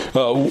Ruth,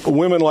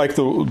 women like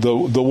the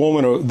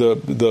woman,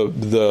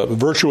 the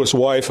virtuous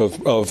wife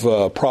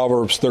of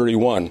Proverbs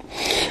 31.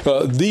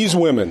 These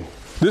women,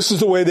 this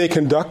is the way they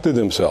conducted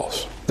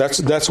themselves.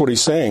 That's what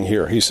he's saying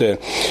here. He said,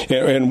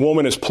 and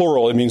woman is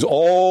plural. It means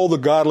all the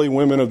godly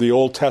women of the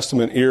Old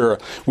Testament era.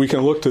 We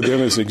can look to them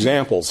as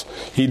examples.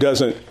 He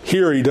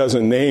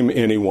doesn't name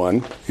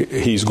anyone.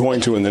 He's going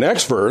to in the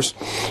next verse.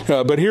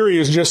 But here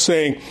he's just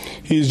saying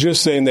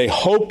they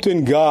hoped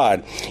in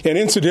God. And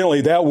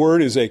incidentally, that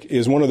word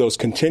is one of those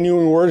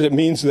continuing words. It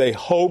means they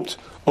hoped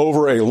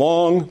over a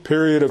long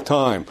period of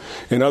time.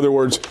 In other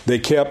words, they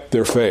kept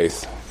their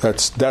faith.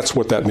 That's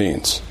what that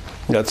means.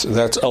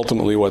 That's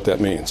ultimately what that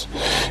means.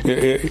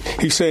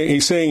 He's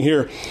saying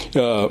here,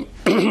 for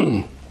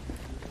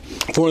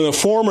in the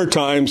former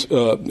times,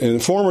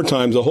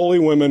 the holy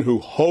women who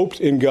hoped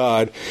in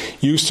God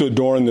used to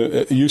adorn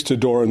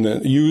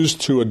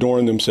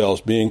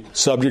themselves, being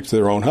subject to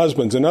their own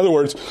husbands. In other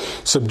words,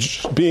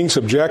 being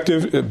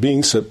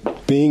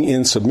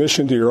in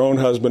submission to your own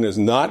husband is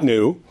not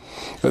new.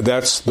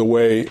 That's the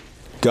way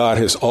God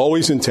has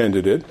always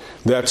intended it.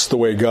 That's the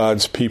way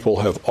God's people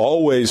have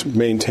always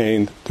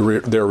maintained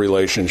their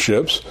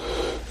relationships,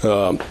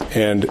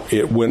 and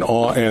it went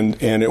on.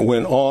 And it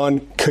went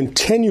on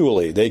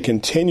continually. They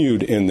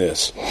continued in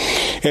this,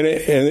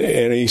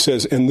 and he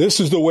says, and this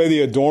is the way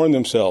they adorned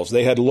themselves.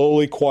 They had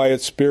lowly,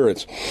 quiet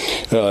spirits.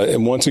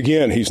 And once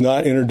again, he's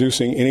not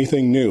introducing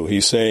anything new.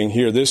 He's saying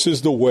here, this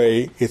is the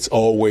way it's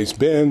always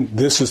been.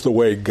 This is the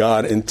way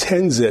God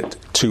intends it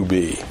to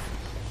be.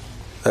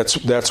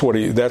 That's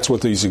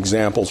what these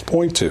examples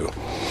point to.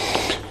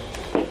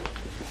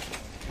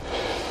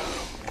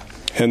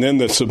 And then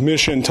the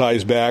submission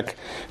ties back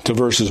to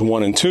verses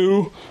 1 and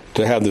 2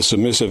 to have the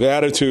submissive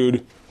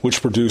attitude,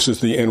 which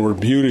produces the inward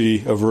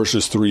beauty of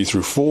verses 3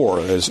 through 4,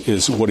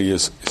 is what he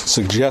is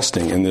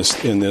suggesting in this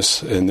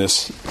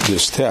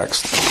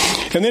text.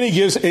 And then he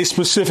gives a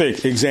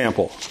specific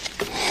example.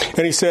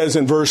 And he says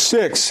in verse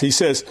 6, he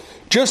says,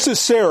 just as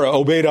Sarah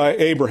obeyed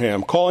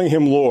Abraham, calling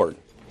him Lord,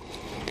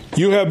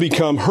 you have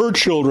become her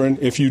children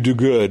if you do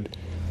good,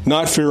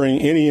 not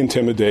fearing any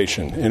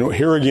intimidation. And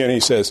here again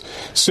he says,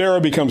 Sarah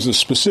becomes a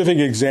specific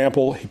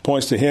example. He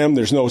points to him.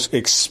 There's no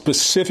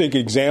specific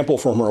example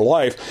from her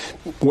life.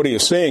 What he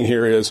is saying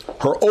here is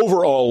her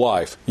overall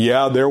life.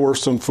 Yeah, there were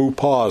some faux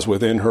pas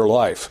within her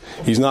life.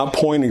 He's not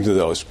pointing to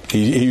those.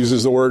 He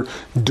uses the word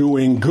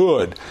doing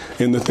good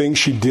in the things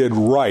she did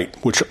right,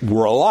 which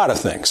were a lot of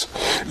things.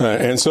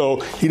 And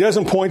so he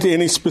doesn't point to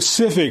any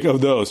specific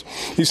of those.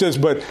 He says,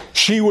 but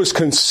she was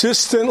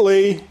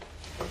consistently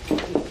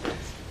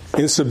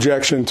in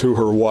subjection to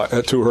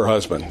her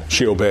husband.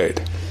 She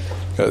obeyed.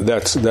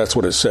 That's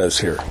what it says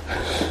here.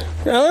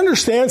 Now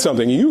understand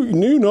something.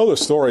 You know the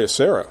story of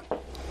Sarah.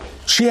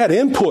 She had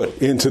input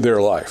into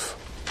their life.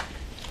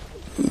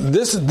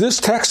 This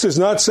text is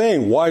not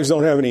saying wives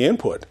don't have any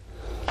input.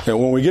 And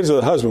when we get to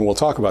the husband, we'll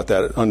talk about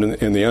that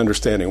in the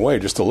understanding way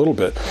just a little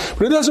bit.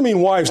 But it doesn't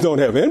mean wives don't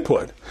have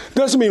input. It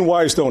doesn't mean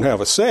wives don't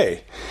have a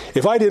say.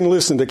 If I didn't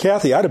listen to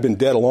Kathy, I'd have been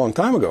dead a long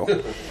time ago.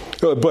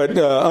 But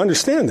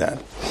understand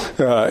that,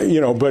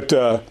 But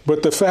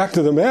the fact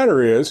of the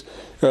matter is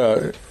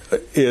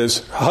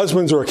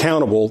husbands are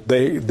accountable.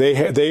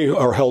 They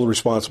are held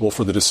responsible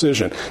for the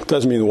decision. It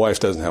doesn't mean the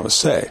wife doesn't have a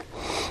say.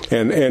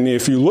 And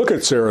if you look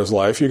at Sarah's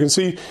life, you can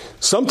see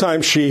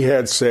sometimes she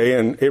had say,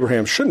 and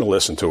Abraham shouldn't have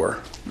listened to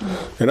her.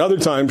 And other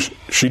times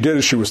she did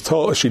as she was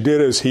told. She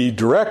did as he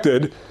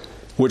directed,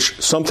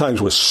 which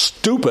sometimes was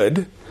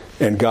stupid,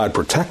 and God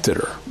protected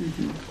her.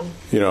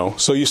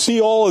 So you see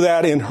all of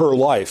that in her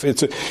life.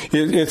 It's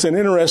an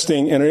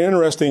interesting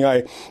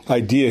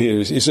idea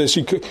here. He says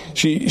he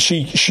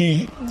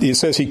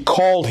says he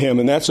called him,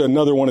 and that's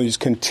another one of these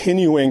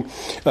continuing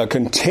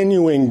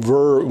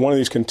verb, one of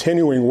these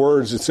continuing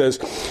words. It says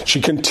she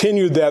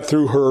continued that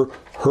through her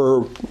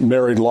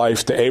married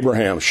life to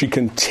Abraham. She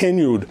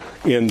continued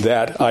in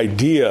that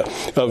idea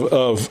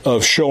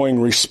of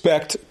showing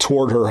respect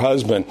toward her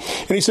husband.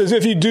 And he says,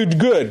 if you do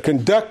good,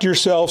 conduct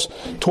yourselves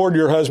toward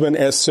your husband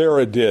as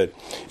Sarah did.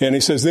 And he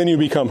says, then you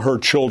become her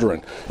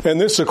children. And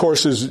this, of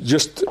course, is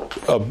just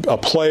a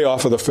play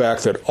off of the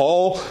fact that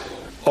all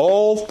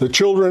the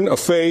children of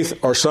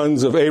faith are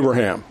sons of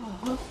Abraham.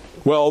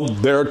 Well,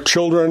 they're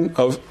children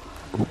of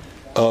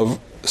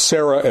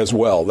Sarah as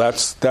well.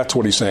 That's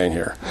what he's saying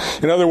here.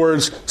 In other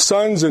words,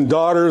 sons and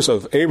daughters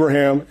of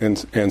Abraham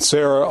and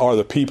Sarah are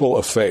the people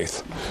of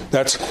faith.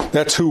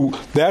 That's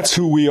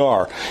who we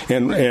are.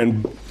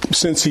 And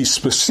since he's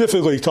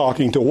specifically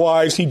talking to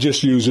wives, he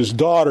just uses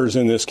daughters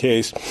in this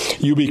case.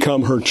 You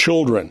become her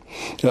children.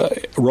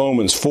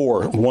 Romans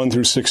 4, 1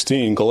 through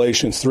 16,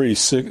 Galatians 3,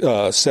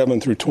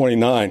 7 through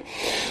 29.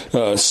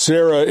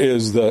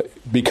 Sarah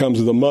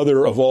becomes the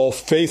mother of all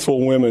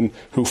faithful women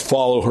who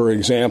follow her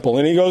example.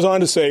 And he goes on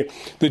to say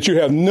that you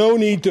have no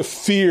need to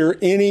fear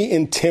any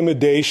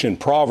intimidation.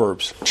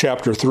 Proverbs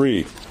chapter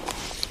 3.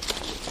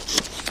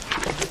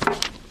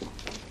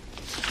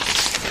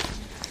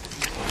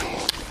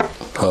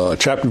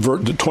 Chapter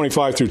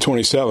 25 through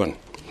 27.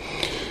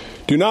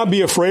 Do not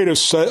be afraid of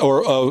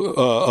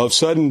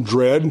sudden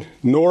dread,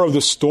 nor of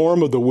the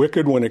storm of the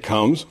wicked when it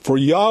comes, for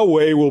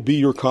Yahweh will be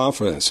your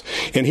confidence,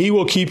 and he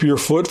will keep your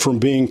foot from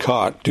being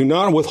caught. Do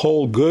not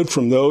withhold good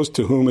from those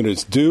to whom it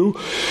is due,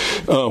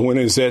 when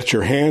it is at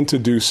your hand to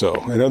do so.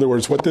 In other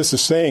words, what this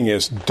is saying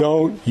is,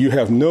 you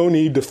have no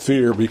need to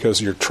fear, because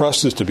your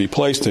trust is to be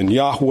placed in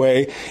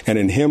Yahweh and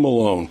in him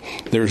alone.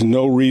 There's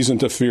no reason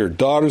to fear.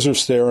 Daughters of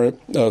Sarah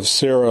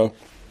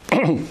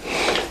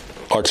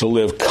are to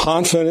live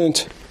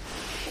confident,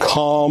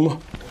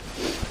 calm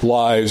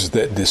lives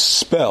that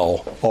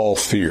dispel all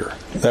fear.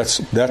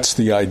 That's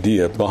the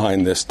idea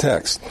behind this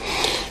text.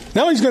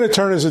 Now he's going to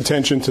turn his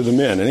attention to the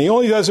men, and he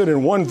only does it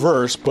in one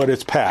verse, but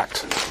it's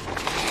packed.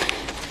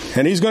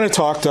 And he's going to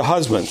talk to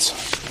husbands.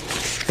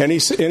 And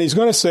he's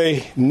going to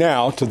say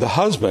now to the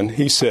husband,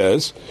 he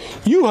says,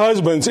 you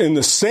husbands in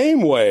the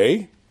same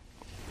way,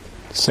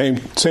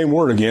 same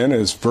word again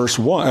as verse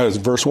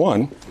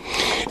 1,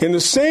 in the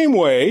same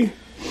way,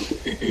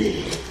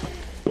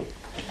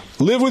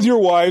 live with your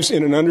wives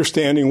in an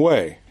understanding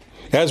way,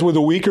 as with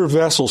a weaker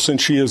vessel,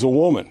 since she is a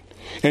woman,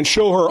 and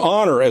show her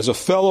honor as a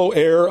fellow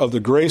heir of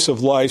the grace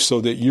of life, so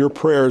that your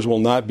prayers will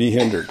not be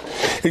hindered.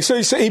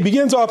 He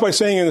begins off by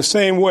saying in the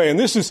same way, and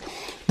this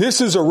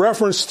is a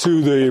reference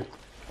to the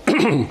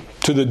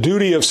to the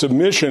duty of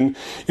submission,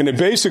 and it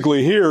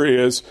basically here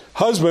is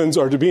husbands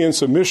are to be in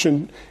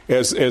submission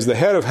as the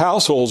head of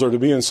households are to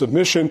be in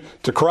submission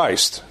to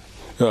Christ.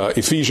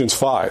 Ephesians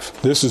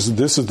 5. This is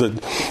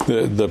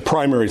the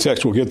primary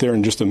text. We'll get there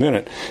in just a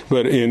minute.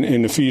 But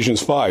in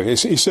Ephesians 5,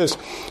 he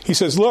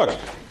says, look,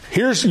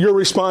 here's your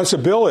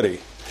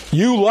responsibility.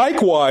 You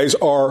likewise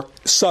are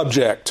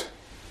subject.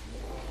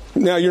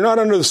 Now, you're not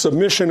under the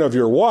submission of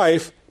your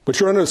wife, but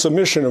you're under the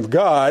submission of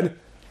God,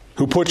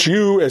 who put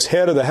you as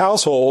head of the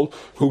household,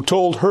 who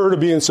told her to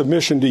be in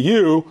submission to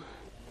you.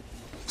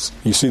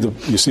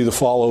 You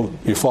follow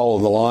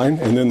the line,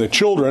 and then the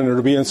children are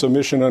to be in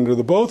submission under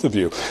the both of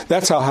you.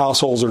 That's how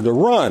households are to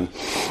run.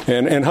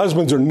 And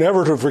husbands are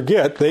never to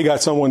forget they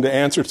got someone to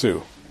answer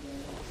to.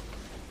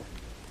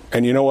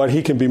 And you know what?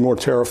 He can be more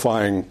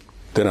terrifying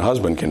than a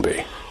husband can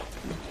be.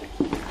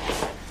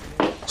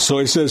 So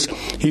he says,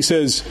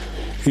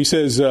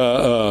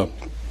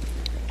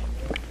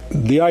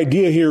 the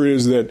idea here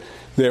is that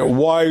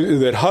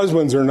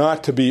husbands are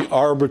not to be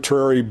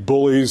arbitrary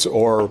bullies,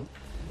 or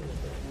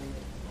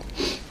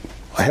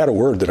I had a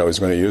word that I was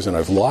going to use and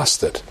I've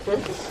lost it.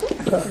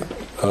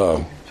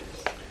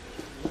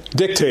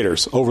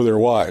 Dictators over their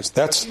wives.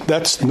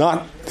 That's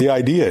not the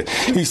idea.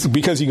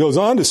 Because he goes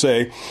on to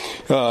say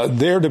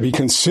they're to be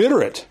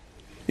considerate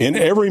in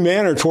every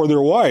manner toward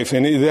their wife,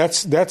 and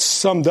that's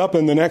summed up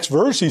in the next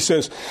verse. He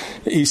says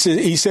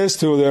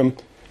to them,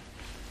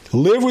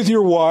 live with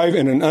your wife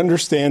in an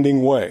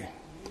understanding way.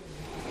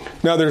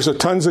 Now, there's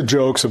tons of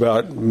jokes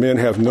about men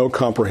have no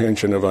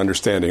comprehension of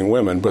understanding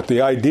women, but the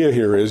idea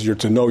here is you're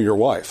to know your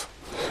wife.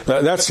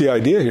 That's the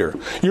idea here.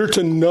 You're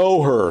to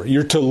know her.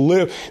 You're to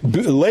live.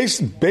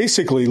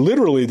 Basically,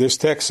 literally, this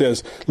text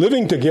says,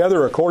 living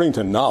together according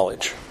to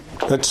knowledge.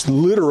 That's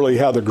literally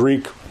how the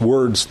Greek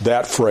words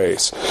that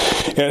phrase.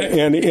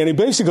 And he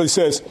basically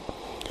says,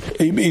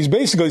 he's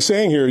basically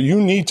saying here, you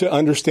need to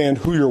understand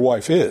who your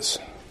wife is.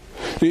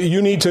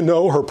 You need to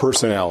know her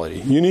personality.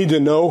 You need to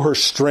know her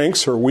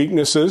strengths, her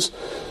weaknesses,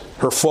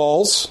 her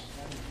faults,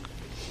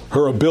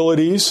 her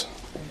abilities.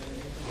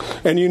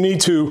 And you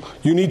need to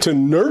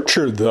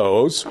nurture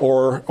those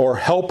or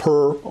help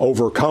her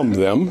overcome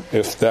them,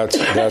 if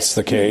that's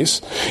the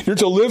case. You're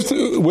to live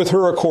with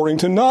her according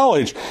to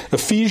knowledge.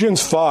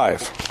 Ephesians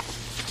 5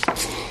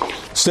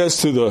 says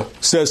to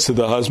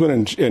the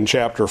husband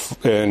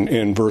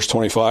in verse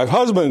 25,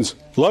 husbands,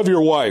 love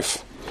your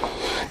wife.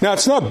 Now,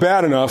 it's not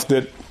bad enough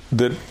that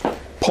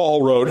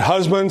Paul wrote,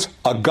 husbands,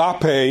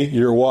 agape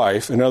your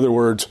wife. In other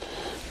words,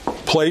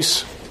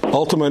 place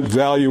ultimate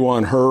value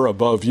on her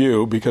above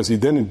you, because he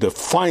then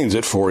defines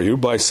it for you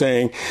by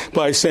saying,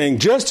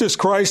 just as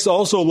Christ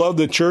also loved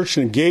the church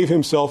and gave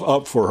himself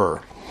up for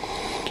her.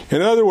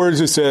 In other words,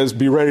 it says,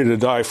 be ready to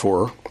die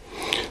for her,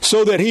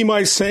 so that he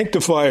might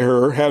sanctify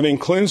her, having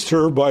cleansed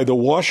her by the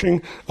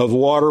washing of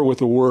water with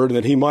the word,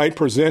 that he might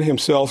present to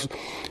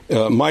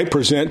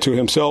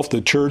himself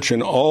the church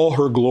in all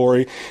her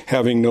glory,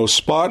 having no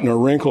spot nor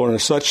wrinkle nor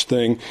such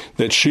thing,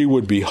 that she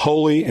would be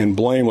holy and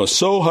blameless.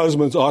 So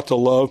husbands ought to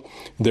love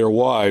their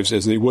wives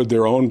as they would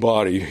their own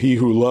body. He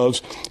who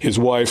loves his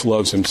wife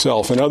loves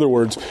himself. In other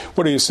words,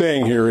 what he is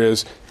saying here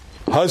is,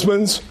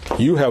 husbands,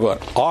 you have an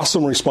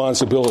awesome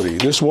responsibility.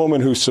 This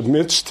woman who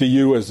submits to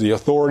you as the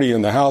authority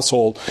in the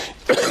household,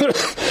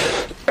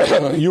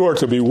 you are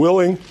to be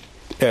willing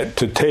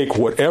to take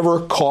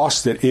whatever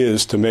cost it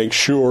is to make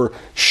sure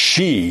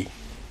she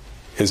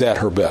is at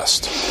her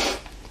best.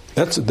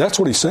 That's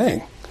what he's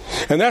saying.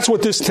 And that's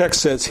what this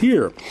text says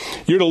here.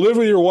 You're to live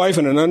with your wife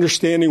in an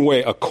understanding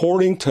way,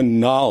 according to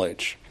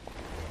knowledge.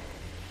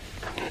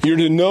 You're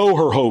to know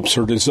her hopes,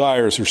 her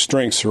desires, her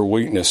strengths, her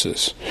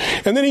weaknesses.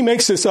 And then he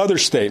makes this other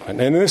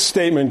statement, and this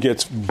statement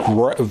gets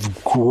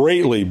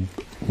greatly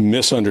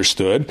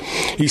misunderstood.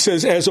 He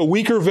says, as a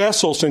weaker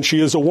vessel since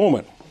she is a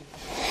woman.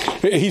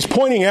 He's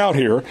pointing out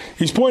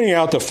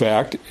the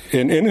fact,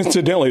 and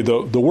incidentally,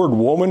 the word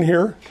woman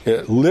here,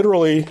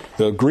 literally,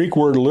 the Greek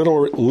word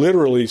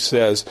literally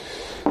says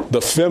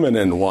the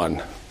feminine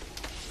one.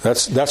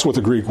 That's what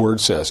the Greek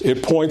word says.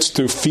 It points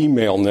to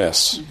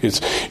femaleness.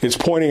 It's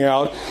pointing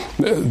out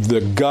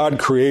the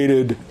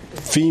God-created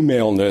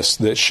femaleness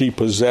that she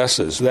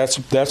possesses.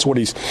 That's what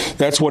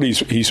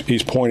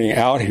he's pointing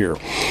out here.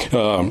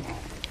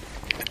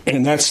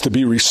 And that's to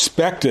be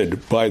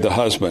respected by the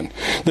husband.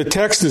 The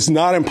text does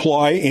not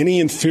imply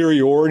any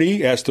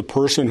inferiority as to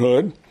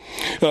personhood.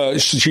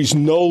 She's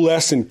no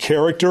less in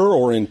character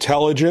or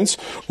intelligence,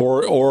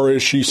 or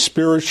is she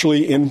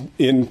spiritually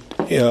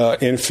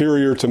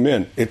inferior to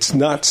men. It's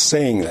not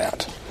saying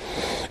that.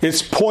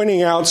 It's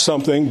pointing out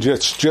something,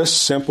 just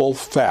simple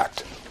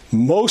fact.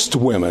 Most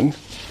women,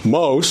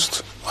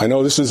 I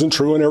know this isn't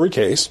true in every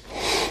case,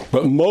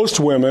 but most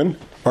women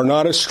are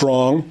not as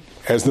strong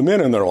as the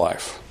men in their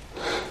life.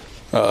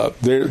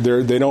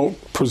 They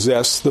don't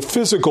possess the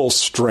physical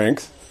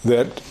strength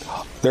that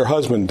their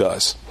husband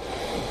does.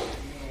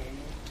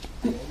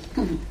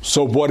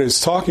 So what it's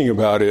talking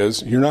about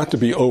is you're not to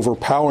be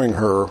overpowering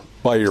her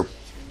by your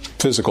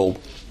physical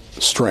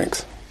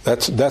strength.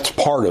 That's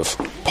part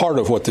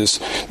of what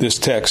this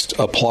text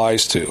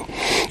applies to.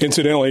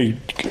 Incidentally,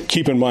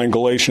 keep in mind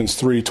Galatians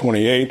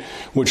 3:28,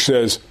 which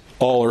says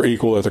all are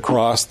equal at the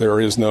cross. There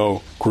is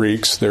no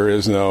Greeks, there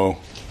is no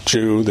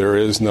Jew, there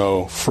is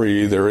no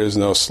free, there is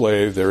no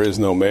slave, there is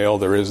no male,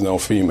 there is no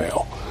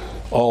female.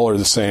 All are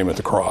the same at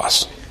the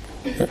cross.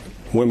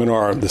 Women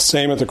are the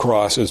same at the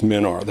cross as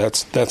men are.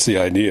 That's the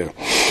idea.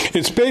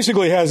 It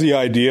basically has the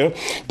idea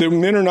that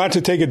men are not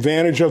to take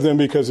advantage of them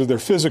because of their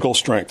physical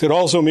strength. It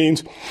also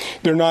means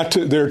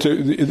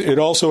it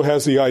also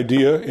has the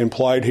idea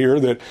implied here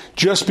that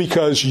just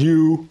because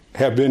you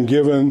have been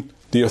given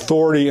the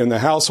authority in the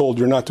household,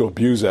 you're not to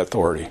abuse that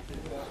authority.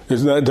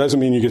 That doesn't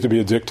mean you get to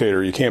be a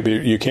dictator. You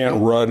can't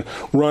run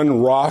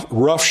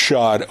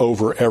roughshod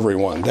over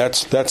everyone.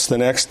 That's the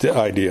next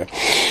idea.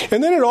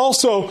 And then it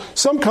also,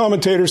 some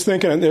commentators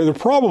think, and there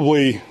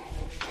probably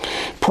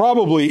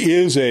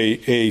is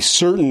a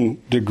certain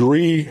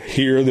degree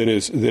here that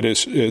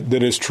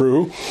is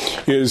true,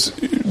 is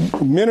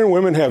men and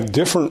women have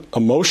different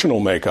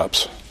emotional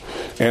makeups,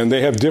 and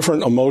they have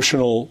different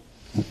emotional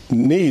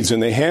needs,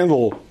 and they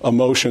handle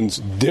emotions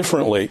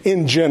differently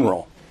in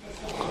general.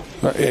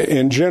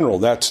 In general,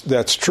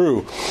 that's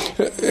true.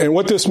 And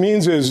what this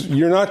means is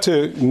you're not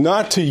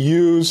to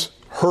use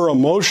her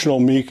emotional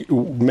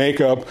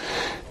makeup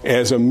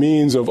as a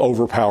means of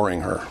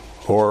overpowering her,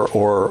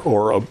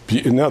 or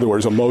in other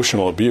words,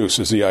 emotional abuse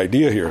is the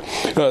idea here.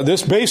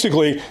 This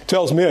basically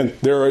tells men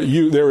there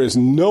is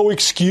no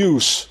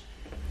excuse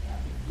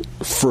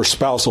for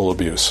spousal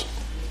abuse.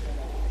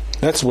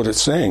 That's what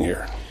it's saying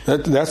here.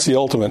 That's the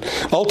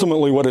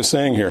ultimately what it's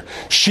saying here.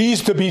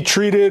 She's to be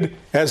treated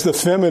as the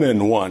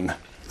feminine one.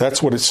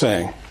 That's what it's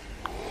saying.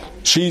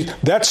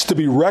 That's to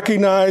be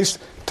recognized,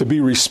 to be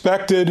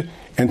respected,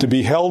 and to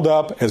be held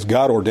up as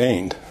God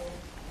ordained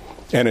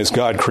and as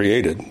God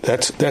created.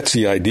 That's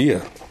the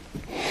idea.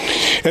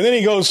 And then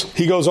he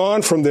goes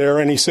on from there,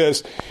 and he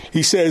says,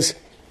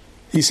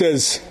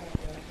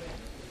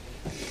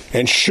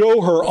 and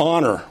show her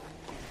honor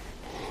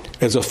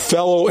as a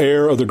fellow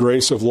heir of the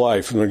grace of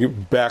life. And we'll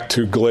get back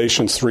to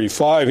Galatians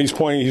 3:5.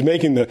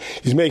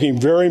 He's making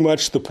very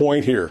much the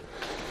point here.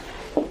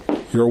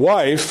 Your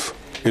wife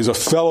is a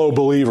fellow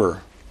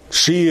believer.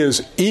 She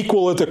is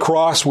equal at the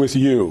cross with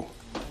you.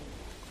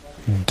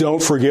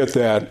 Don't forget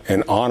that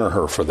and honor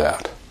her for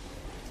that.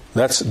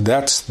 That's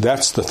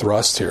the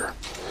thrust here.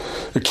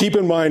 But keep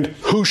in mind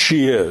who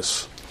she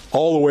is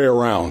all the way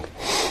around,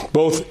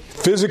 both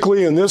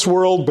physically in this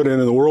world, but in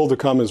the world to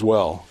come as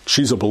well.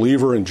 She's a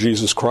believer in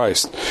Jesus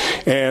Christ,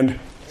 and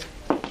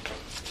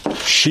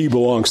she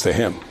belongs to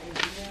Him,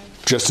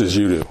 just as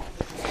you do.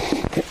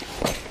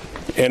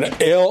 And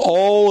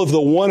all of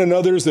the one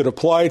another's that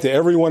apply to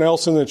everyone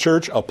else in the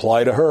church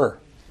apply to her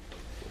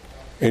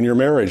in your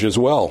marriage as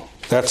well.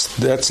 That's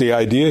the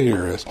idea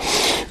here. Is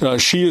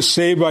she is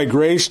saved by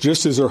grace,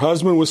 just as her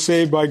husband was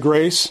saved by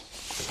grace.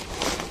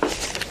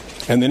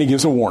 And then he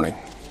gives a warning.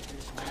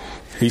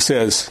 He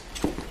says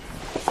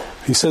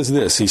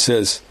this. He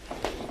says,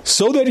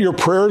 so that your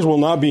prayers will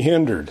not be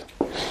hindered.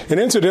 And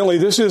incidentally,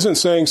 this isn't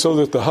saying so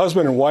that the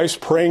husband and wife's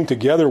praying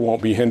together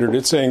won't be hindered.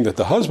 It's saying that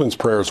the husband's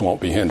prayers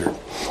won't be hindered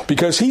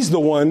because he's the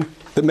one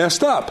that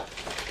messed up.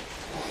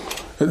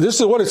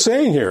 This is what it's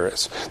saying here.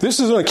 This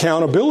is an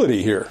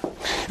accountability here.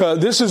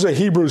 This is a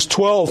Hebrews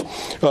 12,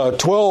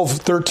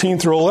 13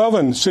 through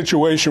 11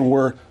 situation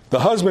where the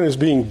husband is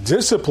being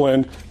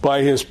disciplined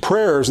by his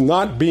prayers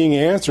not being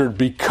answered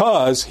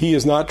because he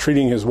is not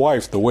treating his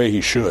wife the way he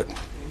should.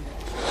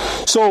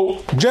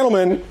 So,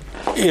 gentlemen,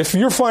 if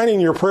you're finding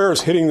your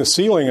prayers hitting the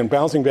ceiling and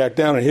bouncing back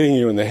down and hitting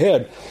you in the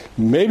head,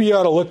 maybe you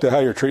ought to look at how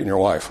you're treating your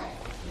wife.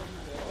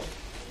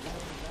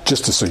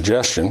 Just a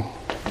suggestion.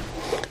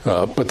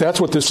 But that's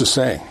what this is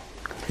saying.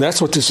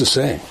 That's what this is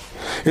saying.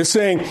 It's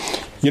saying,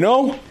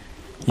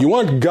 You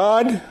want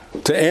God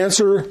to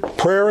answer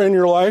prayer in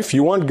your life?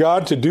 You want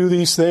God to do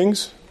these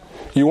things?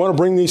 You want to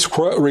bring these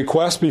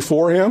requests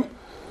before Him?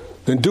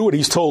 Then do what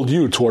He's told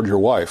you toward your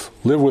wife.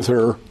 Live with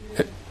her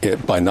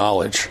by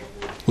knowledge.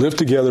 Live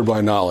together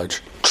by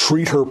knowledge.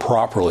 Treat her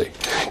properly.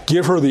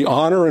 Give her the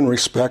honor and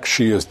respect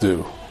she is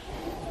due.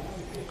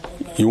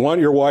 You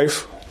want your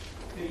wife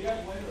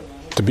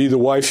to be the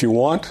wife you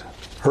want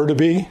her to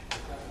be?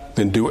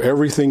 Then do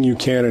everything you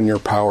can in your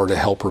power to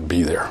help her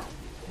be there.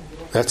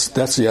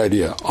 That's the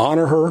idea.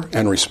 Honor her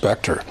and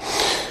respect her.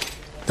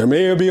 There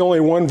may be only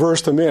one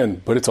verse to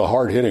men, but it's a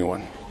hard-hitting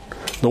one.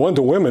 The one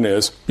to women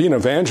is, be an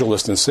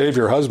evangelist and save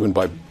your husband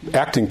by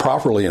acting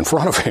properly in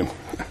front of him.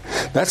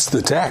 That's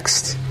the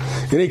text.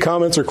 Any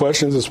comments or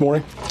questions this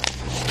morning?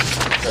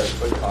 Just a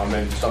quick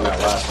comment just on that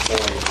last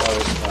point. I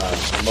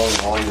was mowing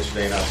lawn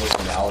yesterday and I was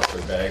listening to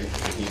Alistair Begg.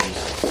 He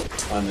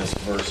was on this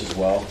verse as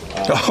well,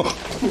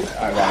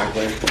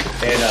 ironically.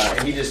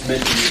 And he just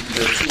mentioned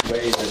there's two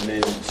ways that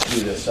men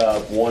screw this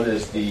up. One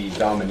is the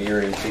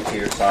domineering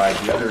dictator side.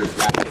 The other is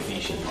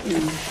abdication.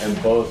 And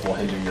both will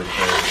hinder your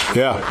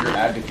prayer. Yeah. If you're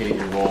abdicating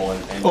your role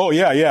and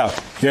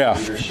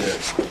leadership,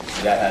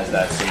 that has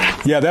that same.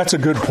 Yeah, that's a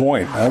good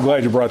point. I'm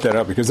glad you brought that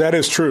up because that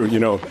is true. You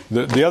know,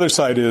 the other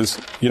side is,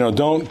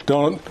 don't.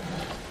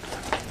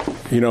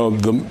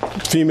 The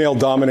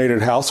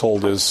female-dominated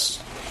household is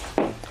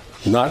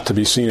not to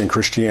be seen in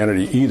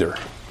Christianity either.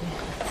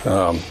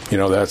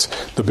 That's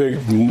the big.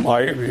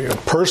 I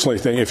personally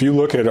think if you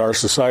look at our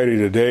society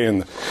today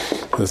and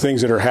the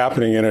things that are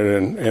happening in it,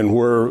 and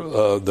where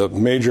the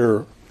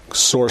major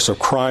source of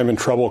crime and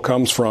trouble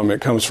comes from, it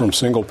comes from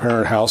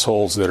single-parent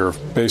households that are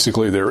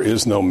basically there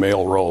is no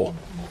male role,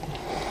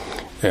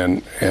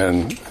 and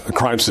the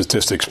crime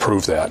statistics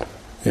prove that.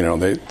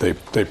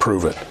 They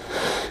prove it.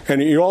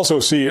 And you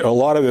also see a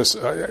lot of this.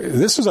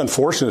 This is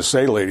unfortunate to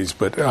say, ladies,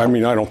 but I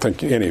mean, I don't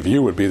think any of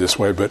you would be this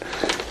way, but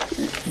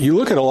you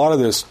look at a lot of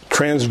this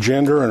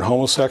transgender and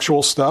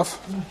homosexual stuff.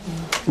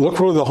 Look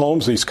where the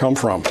homes these come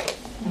from.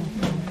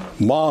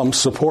 Mom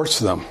supports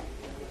them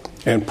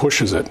and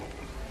pushes it.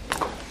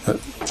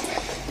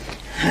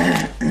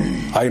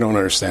 I don't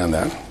understand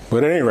that.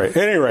 But at any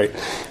rate,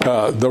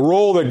 the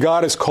role that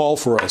God has called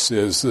for us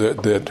is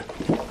that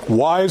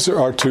wives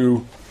are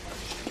to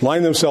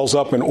line themselves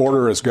up in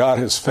order as God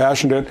has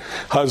fashioned it.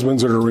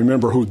 Husbands are to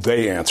remember who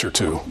they answer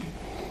to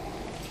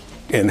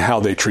and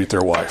how they treat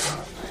their wife.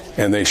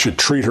 And they should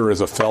treat her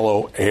as a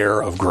fellow heir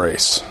of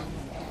grace.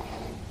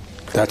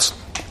 Those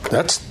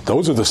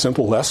are the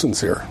simple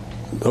lessons here.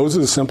 Those are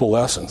the simple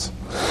lessons.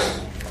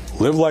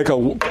 Women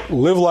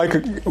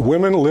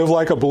live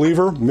like a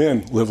believer,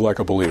 men live like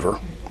a believer.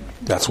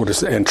 That's what it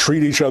says. And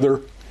treat each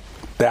other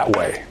that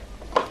way.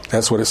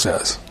 That's what it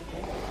says.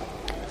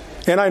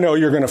 And I know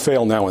you're going to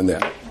fail now and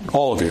then.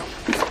 All of you.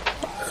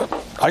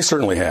 I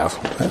certainly have.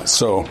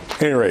 So,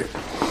 at any rate,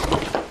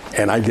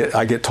 and I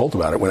get told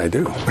about it when I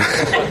do.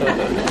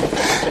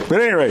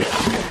 But at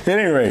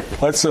any rate,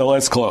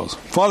 let's close.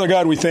 Father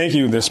God, we thank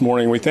you this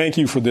morning. We thank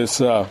you for this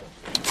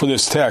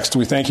text.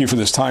 We thank you for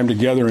this time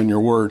together in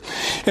your word.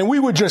 And we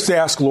would just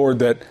ask, Lord,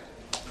 that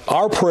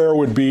our prayer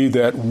would be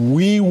that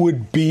we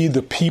would be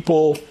the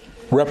people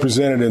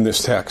represented in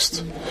this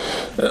text.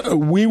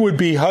 We would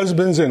be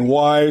husbands and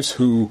wives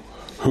who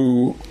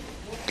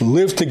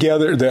live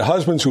together, the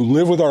husbands who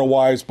live with our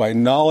wives by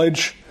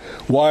knowledge,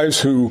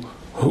 wives who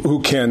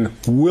can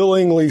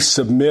willingly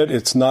submit.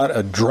 It's not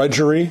a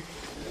drudgery,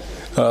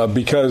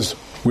 because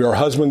we are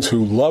husbands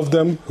who love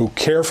them, who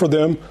care for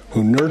them,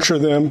 who nurture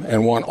them,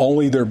 and want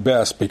only their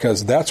best,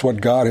 because that's what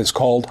God has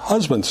called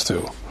husbands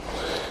to.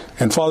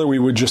 And Father, we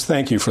would just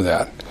thank you for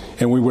that.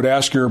 And we would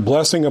ask your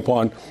blessing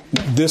upon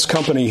this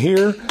company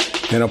here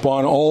and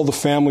upon all the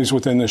families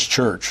within this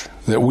church,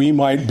 that we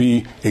might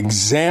be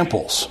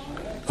examples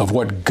of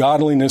what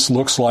godliness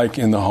looks like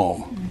in the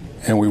home.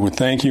 And we would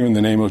thank you in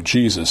the name of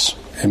Jesus.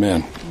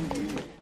 Amen.